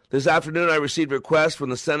 This afternoon, I received requests from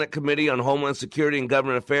the Senate Committee on Homeland Security and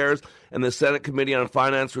Government Affairs and the Senate Committee on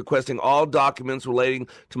Finance requesting all documents relating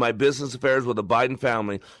to my business affairs with the Biden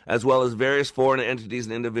family, as well as various foreign entities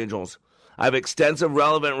and individuals. I have extensive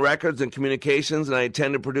relevant records and communications, and I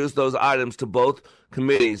intend to produce those items to both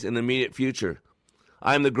committees in the immediate future.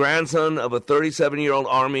 I am the grandson of a 37-year-old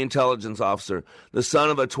Army intelligence officer, the son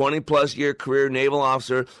of a 20-plus year career naval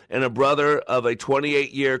officer, and a brother of a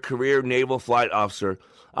 28-year career naval flight officer.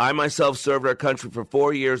 I myself served our country for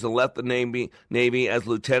 4 years and left the Navy as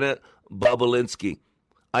Lieutenant Bobulinski.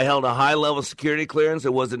 I held a high-level security clearance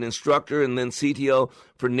and was an instructor and then CTO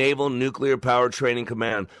for Naval Nuclear Power Training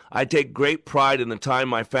Command. I take great pride in the time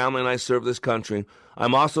my family and I served this country.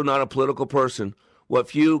 I'm also not a political person. What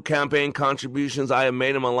few campaign contributions I have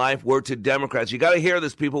made in my life were to Democrats. You got to hear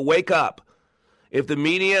this, people. Wake up. If the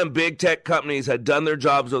media and big tech companies had done their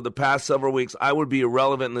jobs over the past several weeks, I would be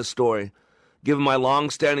irrelevant in this story. Given my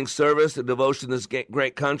long-standing service and devotion to this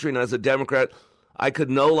great country, and as a Democrat, I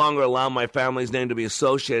could no longer allow my family's name to be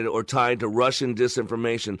associated or tied to Russian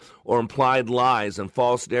disinformation or implied lies and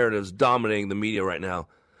false narratives dominating the media right now.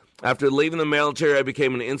 After leaving the military, I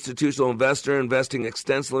became an institutional investor, investing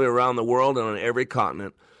extensively around the world and on every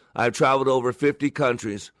continent. I have traveled to over 50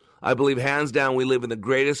 countries. I believe hands down we live in the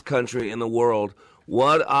greatest country in the world.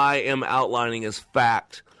 What I am outlining is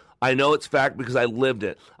fact. I know it's fact because I lived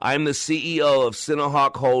it. I am the CEO of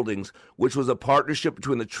Sinohawk Holdings, which was a partnership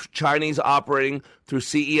between the Chinese operating through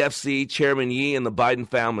CEFC, Chairman Yi, and the Biden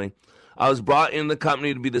family. I was brought in the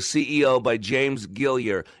company to be the CEO by James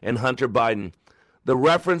Gillier and Hunter Biden. The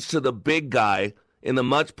reference to the big guy in the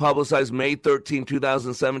much-publicized May 13,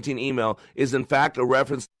 2017 email is in fact a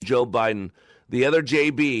reference to Joe Biden. The other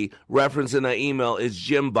JB referenced in that email is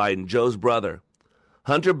Jim Biden, Joe's brother.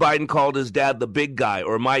 Hunter Biden called his dad the big guy,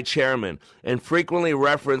 or my chairman, and frequently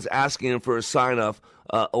referenced asking him for a sign-off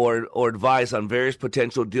or advice on various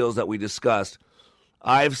potential deals that we discussed.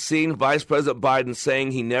 I've seen Vice President Biden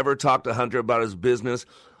saying he never talked to Hunter about his business.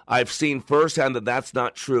 I've seen firsthand that that's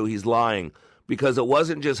not true. He's lying. Because it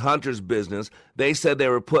wasn't just Hunter's business. They said they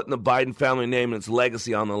were putting the Biden family name and its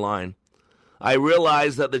legacy on the line. I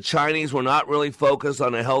realized that the Chinese were not really focused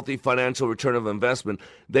on a healthy financial return of investment.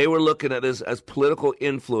 They were looking at this as political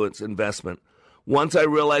influence investment. Once I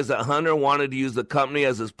realized that Hunter wanted to use the company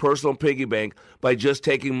as his personal piggy bank by just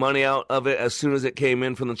taking money out of it as soon as it came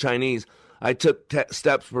in from the Chinese, I took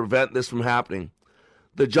steps to prevent this from happening.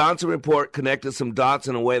 The Johnson report connected some dots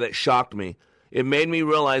in a way that shocked me. It made me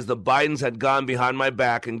realize the Bidens had gone behind my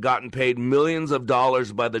back and gotten paid millions of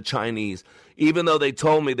dollars by the Chinese, even though they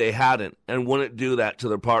told me they hadn't and wouldn't do that to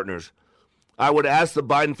their partners. I would ask the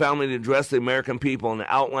Biden family to address the American people and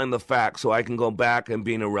outline the facts so I can go back and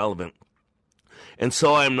being irrelevant. And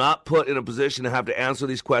so I am not put in a position to have to answer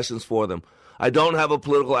these questions for them. I don't have a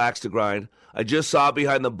political axe to grind. I just saw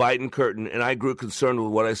behind the Biden curtain, and I grew concerned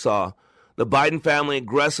with what I saw. The Biden family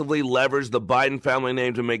aggressively leveraged the Biden family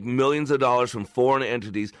name to make millions of dollars from foreign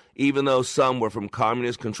entities, even though some were from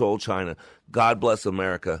communist-controlled China. God bless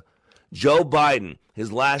America. Joe Biden,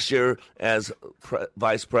 his last year as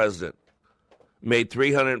vice president, made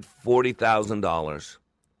 $340,000.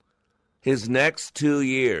 His next 2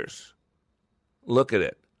 years, look at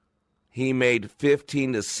it, he made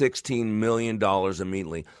 $15 to $16 million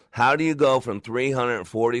immediately. How do you go from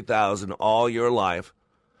 $340,000 all your life?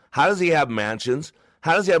 How does he have mansions?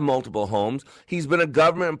 How does he have multiple homes? He's been a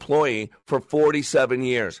government employee for 47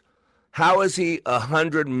 years. How is he a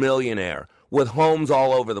 100 millionaire with homes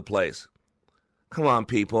all over the place? Come on,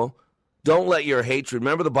 people. Don't let your hatred,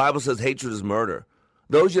 remember the Bible says hatred is murder.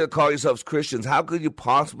 Those of you that call yourselves Christians, how could you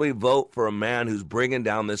possibly vote for a man who's bringing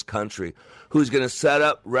down this country, who's going to set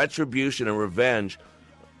up retribution and revenge?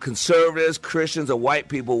 Conservatives, Christians, and white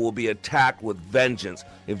people will be attacked with vengeance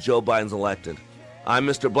if Joe Biden's elected. I'm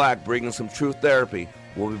Mr. Black, bringing some truth therapy.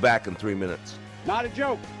 We'll be back in 3 minutes. Not a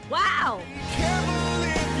joke. Wow. Careful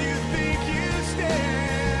if you think you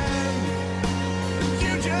stand.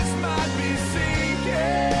 You just might be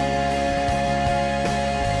sinking.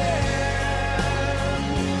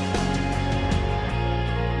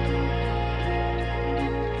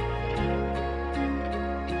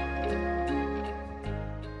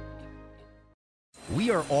 We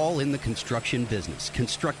are all in the construction business,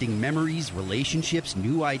 constructing memories, relationships,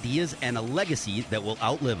 new ideas, and a legacy that will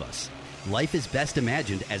outlive us. Life is best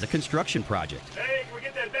imagined as a construction project. Hey, can we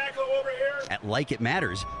get that backhoe over here? At Like It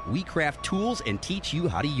Matters, we craft tools and teach you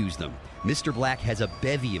how to use them. Mr. Black has a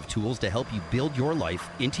bevy of tools to help you build your life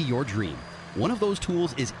into your dream. One of those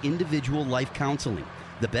tools is individual life counseling.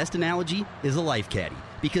 The best analogy is a life caddy,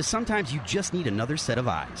 because sometimes you just need another set of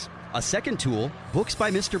eyes. A second tool, Books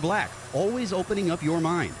by Mr. Black, always opening up your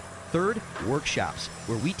mind. Third, workshops,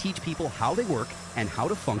 where we teach people how they work and how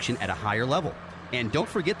to function at a higher level. And don't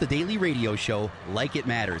forget the daily radio show, Like It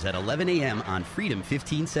Matters, at 11 a.m. on Freedom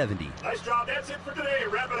 1570. Nice job. That's it for today.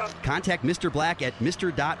 Wrap it up. Contact Mr. Black at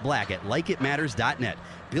mr.black@likeitmatters.net.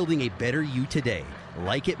 Building a better you today.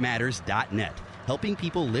 Likeitmatters.net. Helping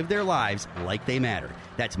people live their lives like they matter.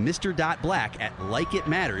 That's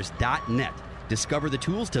mr.black@likeitmatters.net. Discover the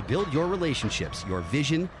tools to build your relationships, your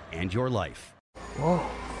vision, and your life. Whoa.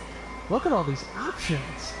 Look at all these options.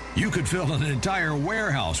 You could fill an entire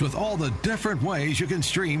warehouse with all the different ways you can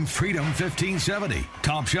stream Freedom 1570.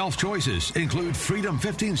 Top shelf choices include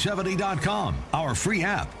freedom1570.com, our free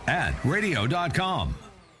app, and radio.com.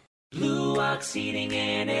 Blue Ox Heating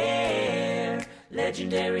and Air.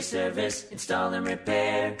 Legendary service, install and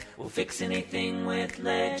repair. We'll fix anything with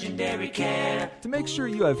legendary care. To make sure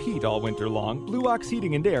you have heat all winter long, Blue Ox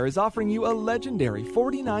Heating and Air is offering you a legendary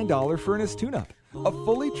 $49 furnace tune-up. A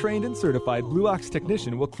fully trained and certified Blue Ox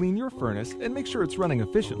technician will clean your furnace and make sure it's running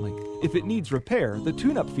efficiently. If it needs repair, the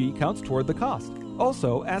tune-up fee counts toward the cost.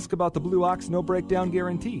 Also, ask about the Blue Ox no breakdown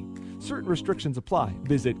guarantee. Certain restrictions apply.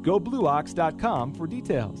 Visit goblueox.com for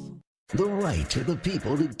details. The right of the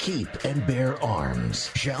people to keep and bear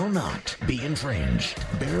arms shall not be infringed.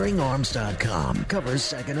 BearingArms.com covers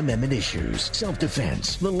Second Amendment issues,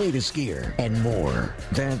 self-defense, the latest gear, and more.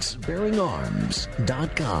 That's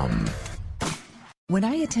BearingArms.com. When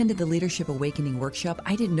I attended the Leadership Awakening workshop,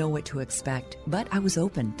 I didn't know what to expect, but I was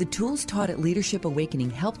open. The tools taught at Leadership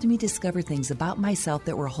Awakening helped me discover things about myself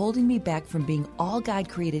that were holding me back from being all God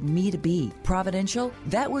created me to be. Providential?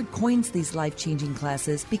 That word coins these life-changing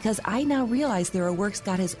classes because I now realize there are works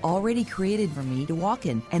God has already created for me to walk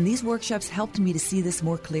in, and these workshops helped me to see this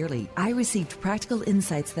more clearly. I received practical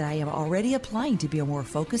insights that I am already applying to be a more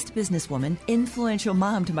focused businesswoman, influential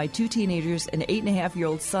mom to my 2 teenagers, an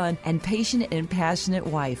 8.5-year-old son, and patient and passionate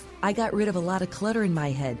wife. I got rid of a lot of clutter in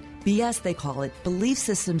my head. BS, they call it, belief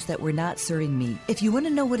systems that were not serving me. If you want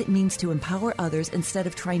to know what it means to empower others instead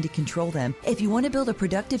of trying to control them, if you want to build a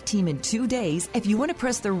productive team in 2 days, if you want to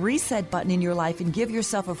press the reset button in your life and give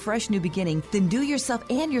yourself a fresh new beginning, then do yourself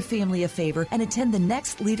and your family a favor and attend the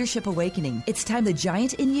next Leadership Awakening. It's time the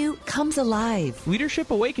giant in you comes alive.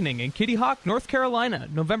 Leadership Awakening in Kitty Hawk, North Carolina,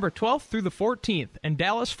 November 12th through the 14th, and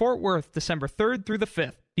Dallas, Fort Worth, December 3rd through the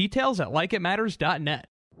 5th. Details at likeitmatters.net.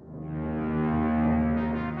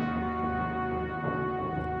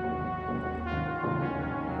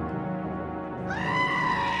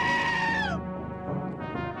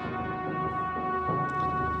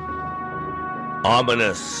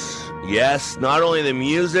 Ominous. Yes, not only the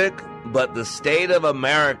music, but the state of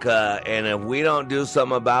America. And if we don't do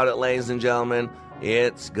something about it, ladies and gentlemen,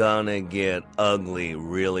 it's gonna get ugly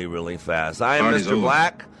really, really fast. I am Mr.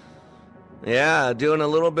 Black. Yeah, doing a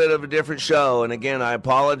little bit of a different show. And again, I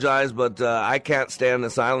apologize, but I can't stand the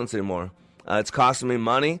silence anymore. It's costing me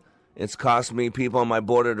money. It's cost me people on my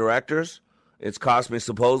board of directors. It's cost me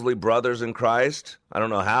supposedly brothers in Christ. I don't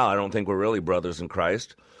know how. I don't think we're really brothers in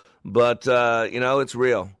Christ. But, it's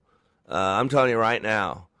real. I'm telling you right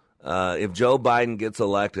now, if Joe Biden gets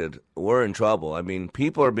elected, we're in trouble. I mean,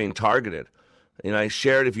 people are being targeted. I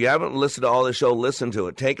shared, if you haven't listened to all the show, listen to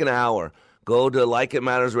it. Take an hour. Go to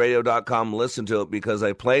likeitmattersradio.com, listen to it, because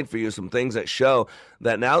I played for you some things that show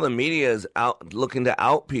that now the media is out looking to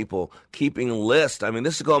out people, keeping lists. I mean,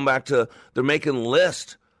 this is going back to, they're making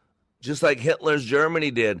lists, just like Hitler's Germany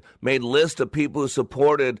did, made lists of people who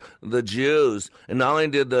supported the Jews. And not only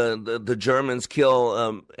did the Germans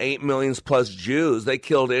kill 8 million plus Jews, they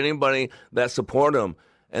killed anybody that supported them.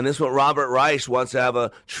 And this is what Robert Reich wants to have a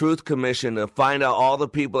truth commission to find out all the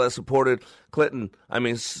people that supported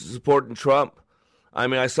supporting Trump. I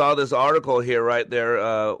mean, I saw this article here right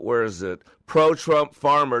there. Where is it? Pro-Trump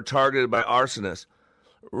farmer targeted by arsonists.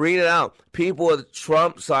 Read it out. People with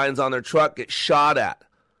Trump signs on their truck get shot at.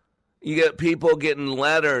 You get people getting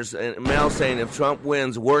letters and mail saying, if Trump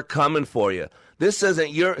wins, we're coming for you. This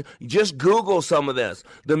isn't just Google some of this.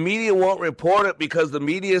 The media won't report it because the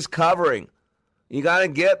media is covering. You got to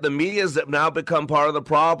get, the media has now become part of the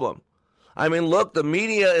problem. I mean, look, the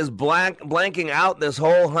media is blanking out this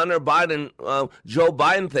whole Hunter Biden, Joe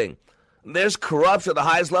Biden thing. There's corruption at the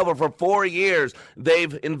highest level. For 4 years,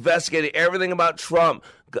 they've investigated everything about Trump,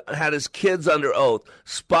 had his kids under oath,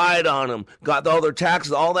 spied on him, got all their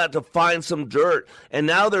taxes, all that to find some dirt. And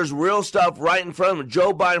now there's real stuff right in front of him.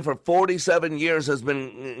 Joe Biden for 47 years has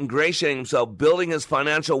been ingratiating himself, building his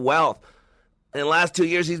financial wealth. In the last 2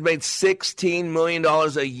 years, he's made $16 million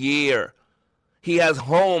a year. He has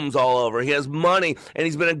homes all over. He has money, and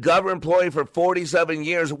he's been a government employee for 47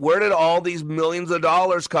 years. Where did all these millions of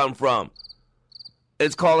dollars come from?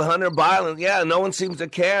 It's called Hunter Biden. Yeah, no one seems to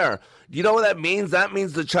care. Do you know what that means? That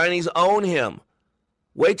means the Chinese own him.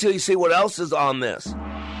 Wait till you see what else is on this.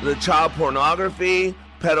 The child pornography,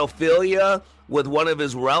 pedophilia with one of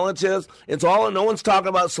his relatives. It's all, no one's talking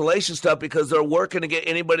about salacious stuff because they're working to get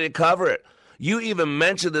anybody to cover it. You even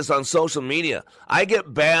mentioned this on social media. I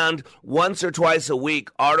get banned once or twice a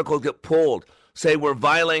week. Articles get pulled, say we're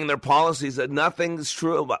violating their policies, that nothing's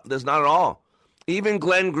true about this, not at all. Even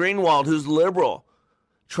Glenn Greenwald, who's liberal,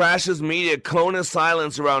 trashes media, cone of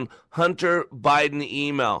silence around Hunter Biden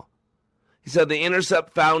email. He said the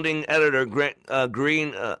Intercept founding editor, Glenn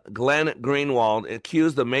Greenwald,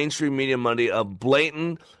 accused the mainstream media Monday of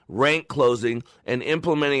blatant rank closing and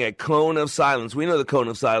implementing a cone of silence. We know the cone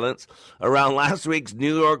of silence around last week's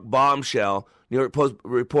New York bombshell. New York Post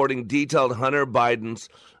reporting detailed Hunter Biden's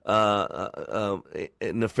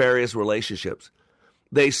nefarious relationships.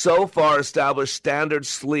 They so far established standard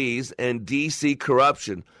sleaze and D.C.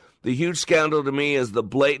 corruption. The huge scandal to me is the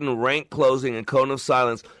blatant rank closing and cone of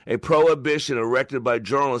silence, a prohibition erected by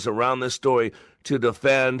journalists around this story to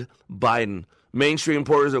defend Biden. Mainstream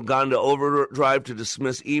reporters have gone to overdrive to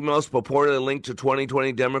dismiss emails purportedly linked to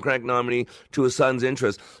 2020 Democratic nominee to his son's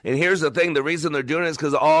interests. And here's the thing, the reason they're doing it is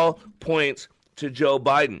because all points to Joe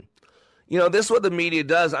Biden. You know, this is what the media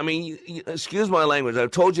does. I mean, excuse my language,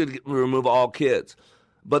 I've told you to remove all kids.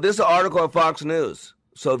 But this is an article on Fox News.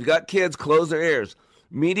 So if you got kids, close their ears.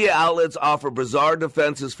 Media outlets offer bizarre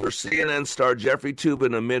defenses for CNN star Jeffrey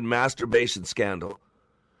Toobin amid masturbation scandal.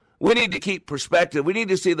 We need to keep perspective. We need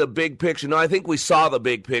to see the big picture. No, I think we saw the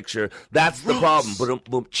big picture. That's the problem. Boom,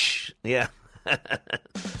 boom, yeah.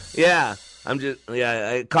 Yeah.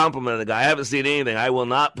 I complimented the guy. I haven't seen anything. I will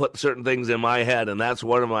not put certain things in my head, and that's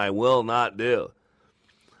one of them I will not do.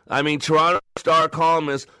 I mean, Toronto Star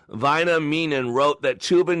columnist Vina Menon wrote that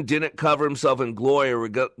Toobin didn't cover himself in glory or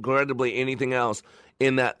regrettably anything else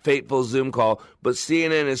in that fateful Zoom call, but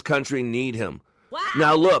CNN and his country need him. Wow.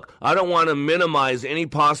 Now, look, I don't want to minimize any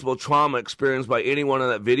possible trauma experienced by anyone in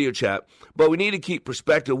that video chat, but we need to keep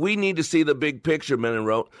perspective. We need to see the big picture, Menon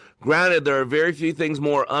wrote. Granted, there are very few things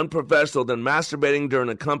more unprofessional than masturbating during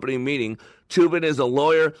a company meeting. Toobin is a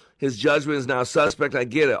lawyer. His judgment is now suspect. I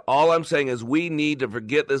get it. All I'm saying is we need to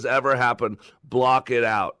forget this ever happened. Block it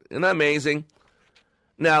out. Isn't that amazing?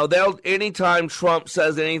 Now, anytime Trump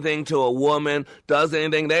says anything to a woman, does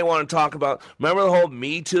anything, they want to talk about, remember the whole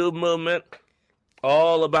Me Too movement?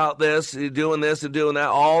 All about this and doing that,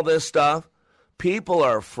 all this stuff. People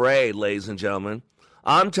are afraid, ladies and gentlemen.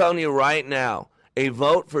 I'm telling you right now, a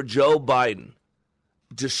vote for Joe Biden,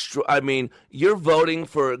 you're voting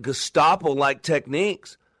for Gestapo-like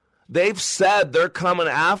techniques. They've said they're coming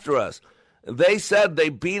after us. They said they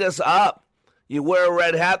beat us up. You wear a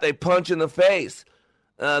red hat, they punch in the face.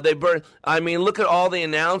 They burn. I mean, look at all the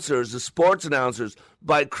announcers, the sports announcers,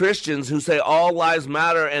 by Christians who say all lives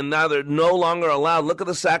matter, and now they're no longer allowed. Look at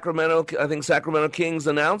the Sacramento Kings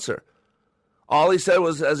announcer. All he said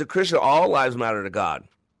was, as a Christian, all lives matter to God.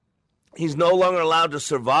 He's no longer allowed to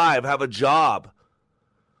survive, have a job.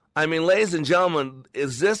 I mean, ladies and gentlemen,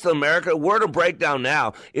 is this America? We're to break down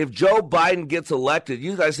now. If Joe Biden gets elected,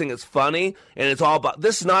 you guys think it's funny, and it's all about,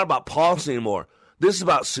 this is not about policy anymore. This is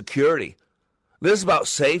about security. This is about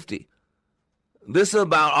safety. This is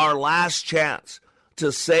about our last chance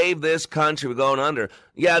to save this country from going under.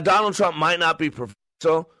 Yeah, Donald Trump might not be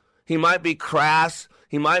professional. He might be crass.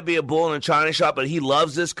 He might be a bull in a china shop, but he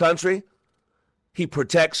loves this country. He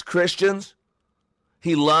protects Christians.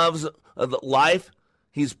 He loves life.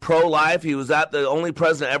 He's pro-life. He was at the only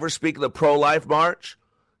president ever speak of the pro-life march.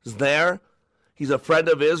 He's there. He's a friend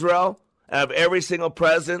of Israel. Out of every single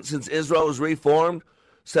president since Israel was reformed,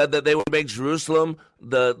 said that they would make Jerusalem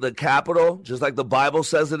the capital, just like the Bible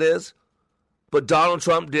says it is. But Donald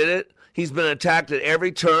Trump did it. He's been attacked at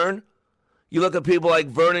every turn. You look at people like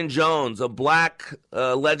Vernon Jones, a black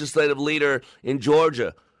legislative leader in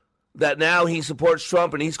Georgia, that now he supports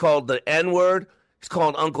Trump, and he's called the N-word. He's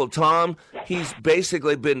called Uncle Tom. He's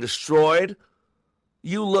basically been destroyed.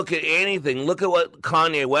 You look at anything. Look at what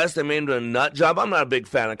Kanye West, they made him do a nut job. I'm not a big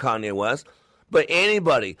fan of Kanye West. But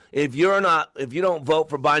anybody, if you don't vote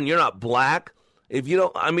for Biden, you're not black. If you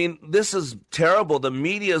don't, I mean, this is terrible. The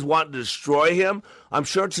media is wanting to destroy him. I'm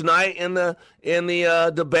sure tonight in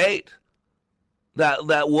the debate,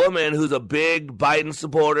 that woman who's a big Biden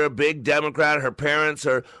supporter, big Democrat, her parents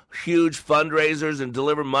are huge fundraisers and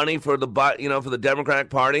deliver money for the for the Democratic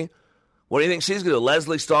Party. What do you think she's going to do?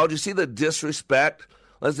 Leslie Stahl, do you see the disrespect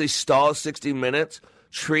Leslie Stahl, 60 Minutes,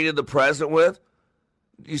 treated the president with?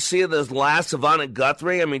 You see this last Savannah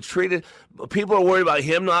Guthrie? I mean, people are worried about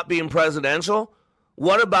him not being presidential.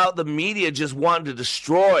 What about the media just wanting to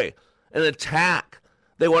destroy and attack?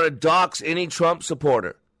 They want to dox any Trump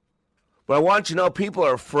supporter. But I want you to know people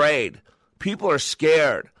are afraid. People are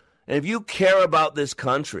scared. And if you care about this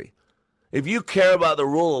country, if you care about the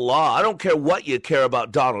rule of law, I don't care what you care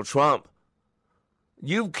about Donald Trump.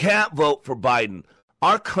 You can't vote for Biden.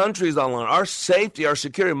 Our country's on the line. Our safety, our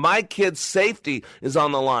security, my kids' safety is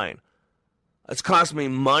on the line. It's cost me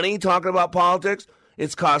money talking about politics.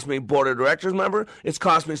 It's cost me board of directors member. It's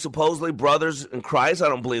cost me supposedly brothers in Christ. I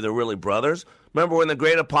don't believe they're really brothers. Remember when the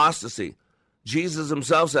great apostasy, Jesus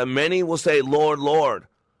himself said, many will say, Lord, Lord.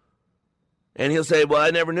 And he'll say, well, I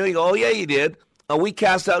never knew you. Oh, yeah, you did. We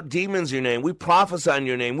cast out demons in your name. We prophesied in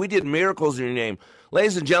your name. We did miracles in your name.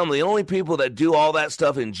 Ladies and gentlemen, the only people that do all that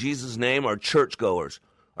stuff in Jesus' name are churchgoers,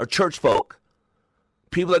 are church folk,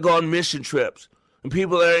 people that go on mission trips, and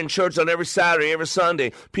people that are in church on every Saturday, every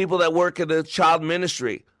Sunday, people that work in the child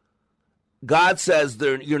ministry. God says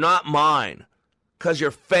you're not mine because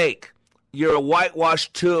you're fake. You're a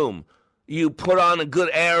whitewashed tomb. You put on a good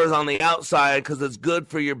airs on the outside because it's good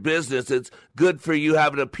for your business. It's good for you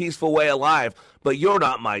having a peaceful way of life. But you're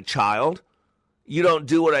not my child. You don't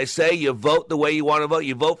do what I say. You vote the way you want to vote.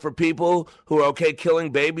 You vote for people who are okay killing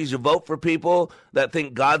babies. You vote for people that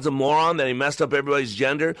think God's a moron, that he messed up everybody's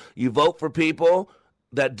gender. You vote for people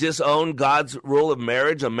that disown God's rule of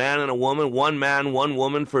marriage, a man and a woman, one man, one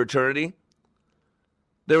woman for eternity.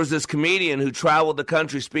 There was this comedian who traveled the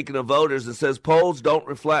country speaking to voters and says polls don't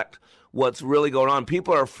reflect what's really going on.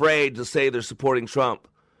 People are afraid to say they're supporting Trump.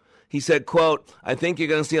 He said, quote, I think you're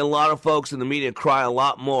going to see a lot of folks in the media cry a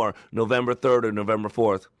lot more November 3rd or November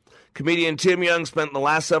 4th. Comedian Tim Young spent the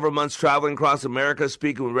last several months traveling across America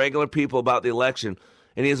speaking with regular people about the election,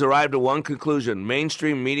 and he has arrived at one conclusion.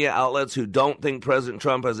 Mainstream media outlets who don't think President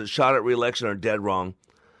Trump has a shot at re-election are dead wrong.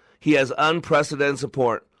 He has unprecedented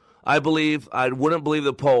support. I wouldn't believe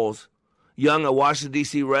the polls. Young, a Washington,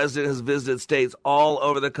 D.C. resident, has visited states all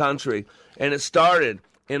over the country, and it started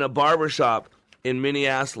in a barbershop in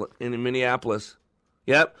Minneapolis.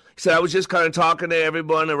 Yep. He said, I was just kind of talking to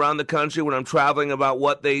everyone around the country when I'm traveling about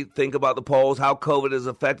what they think about the polls, how COVID has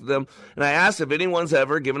affected them. And I asked if anyone's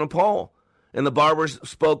ever given a poll. And the barber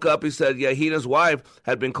spoke up. He said, yeah, he and his wife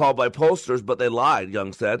had been called by pollsters, but they lied,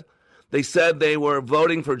 Young said. They said they were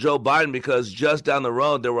voting for Joe Biden because just down the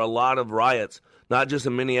road there were a lot of riots, not just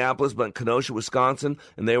in Minneapolis, but in Kenosha, Wisconsin,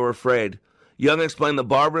 and they were afraid. Young explained the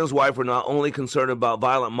barber and his wife were not only concerned about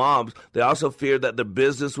violent mobs, they also feared that their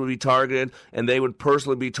business would be targeted and they would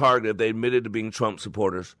personally be targeted if they admitted to being Trump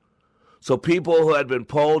supporters. So people who had been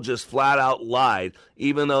polled just flat out lied,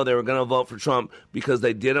 even though they were going to vote for Trump because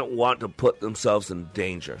they didn't want to put themselves in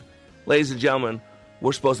danger. Ladies and gentlemen,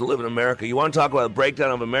 we're supposed to live in America. You want to talk about the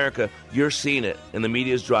breakdown of America, you're seeing it, and the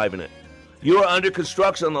media is driving it. You are under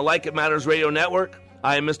construction on the Like It Matters radio network.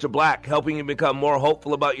 I am Mr. Black, helping you become more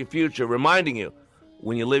hopeful about your future, reminding you,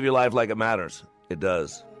 when you live your life like it matters, it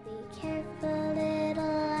does. Careful, little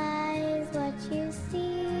eyes, what you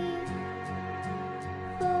see.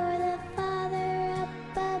 For the Father up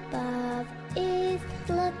above is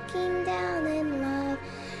looking down in love.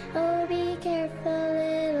 Oh, be careful,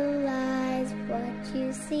 little eyes, what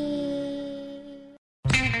you see.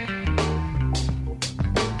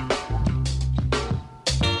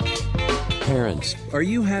 Parents, are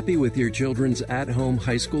you happy with your children's at-home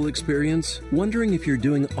high school experience? Wondering if you're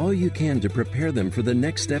doing all you can to prepare them for the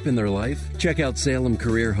next step in their life? Check out Salem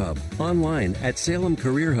Career Hub online at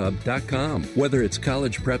salemcareerhub.com. Whether it's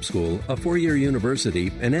college prep school, a 4-year university,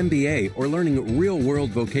 an MBA, or learning real-world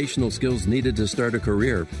vocational skills needed to start a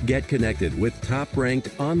career, get connected with top-ranked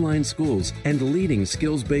online schools and leading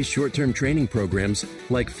skills-based short-term training programs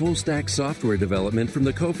like full-stack software development from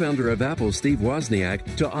the co-founder of Apple, Steve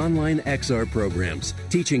Wozniak, to online XR programs,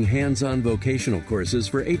 teaching hands-on vocational courses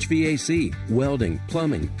for HVAC, welding,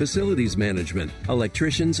 plumbing, facilities management,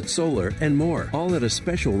 electricians, solar, and more, all at a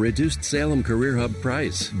special reduced Salem Career Hub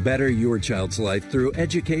price. Better your child's life through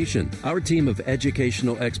education. Our team of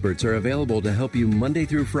educational experts are available to help you Monday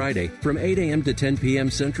through Friday from 8 a.m. to 10 p.m.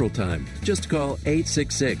 Central Time. Just call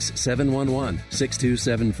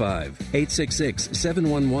 866-711-6275,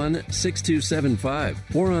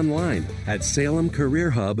 866-711-6275, or online at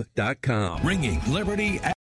salemcareerhub.com. Ringing Liberty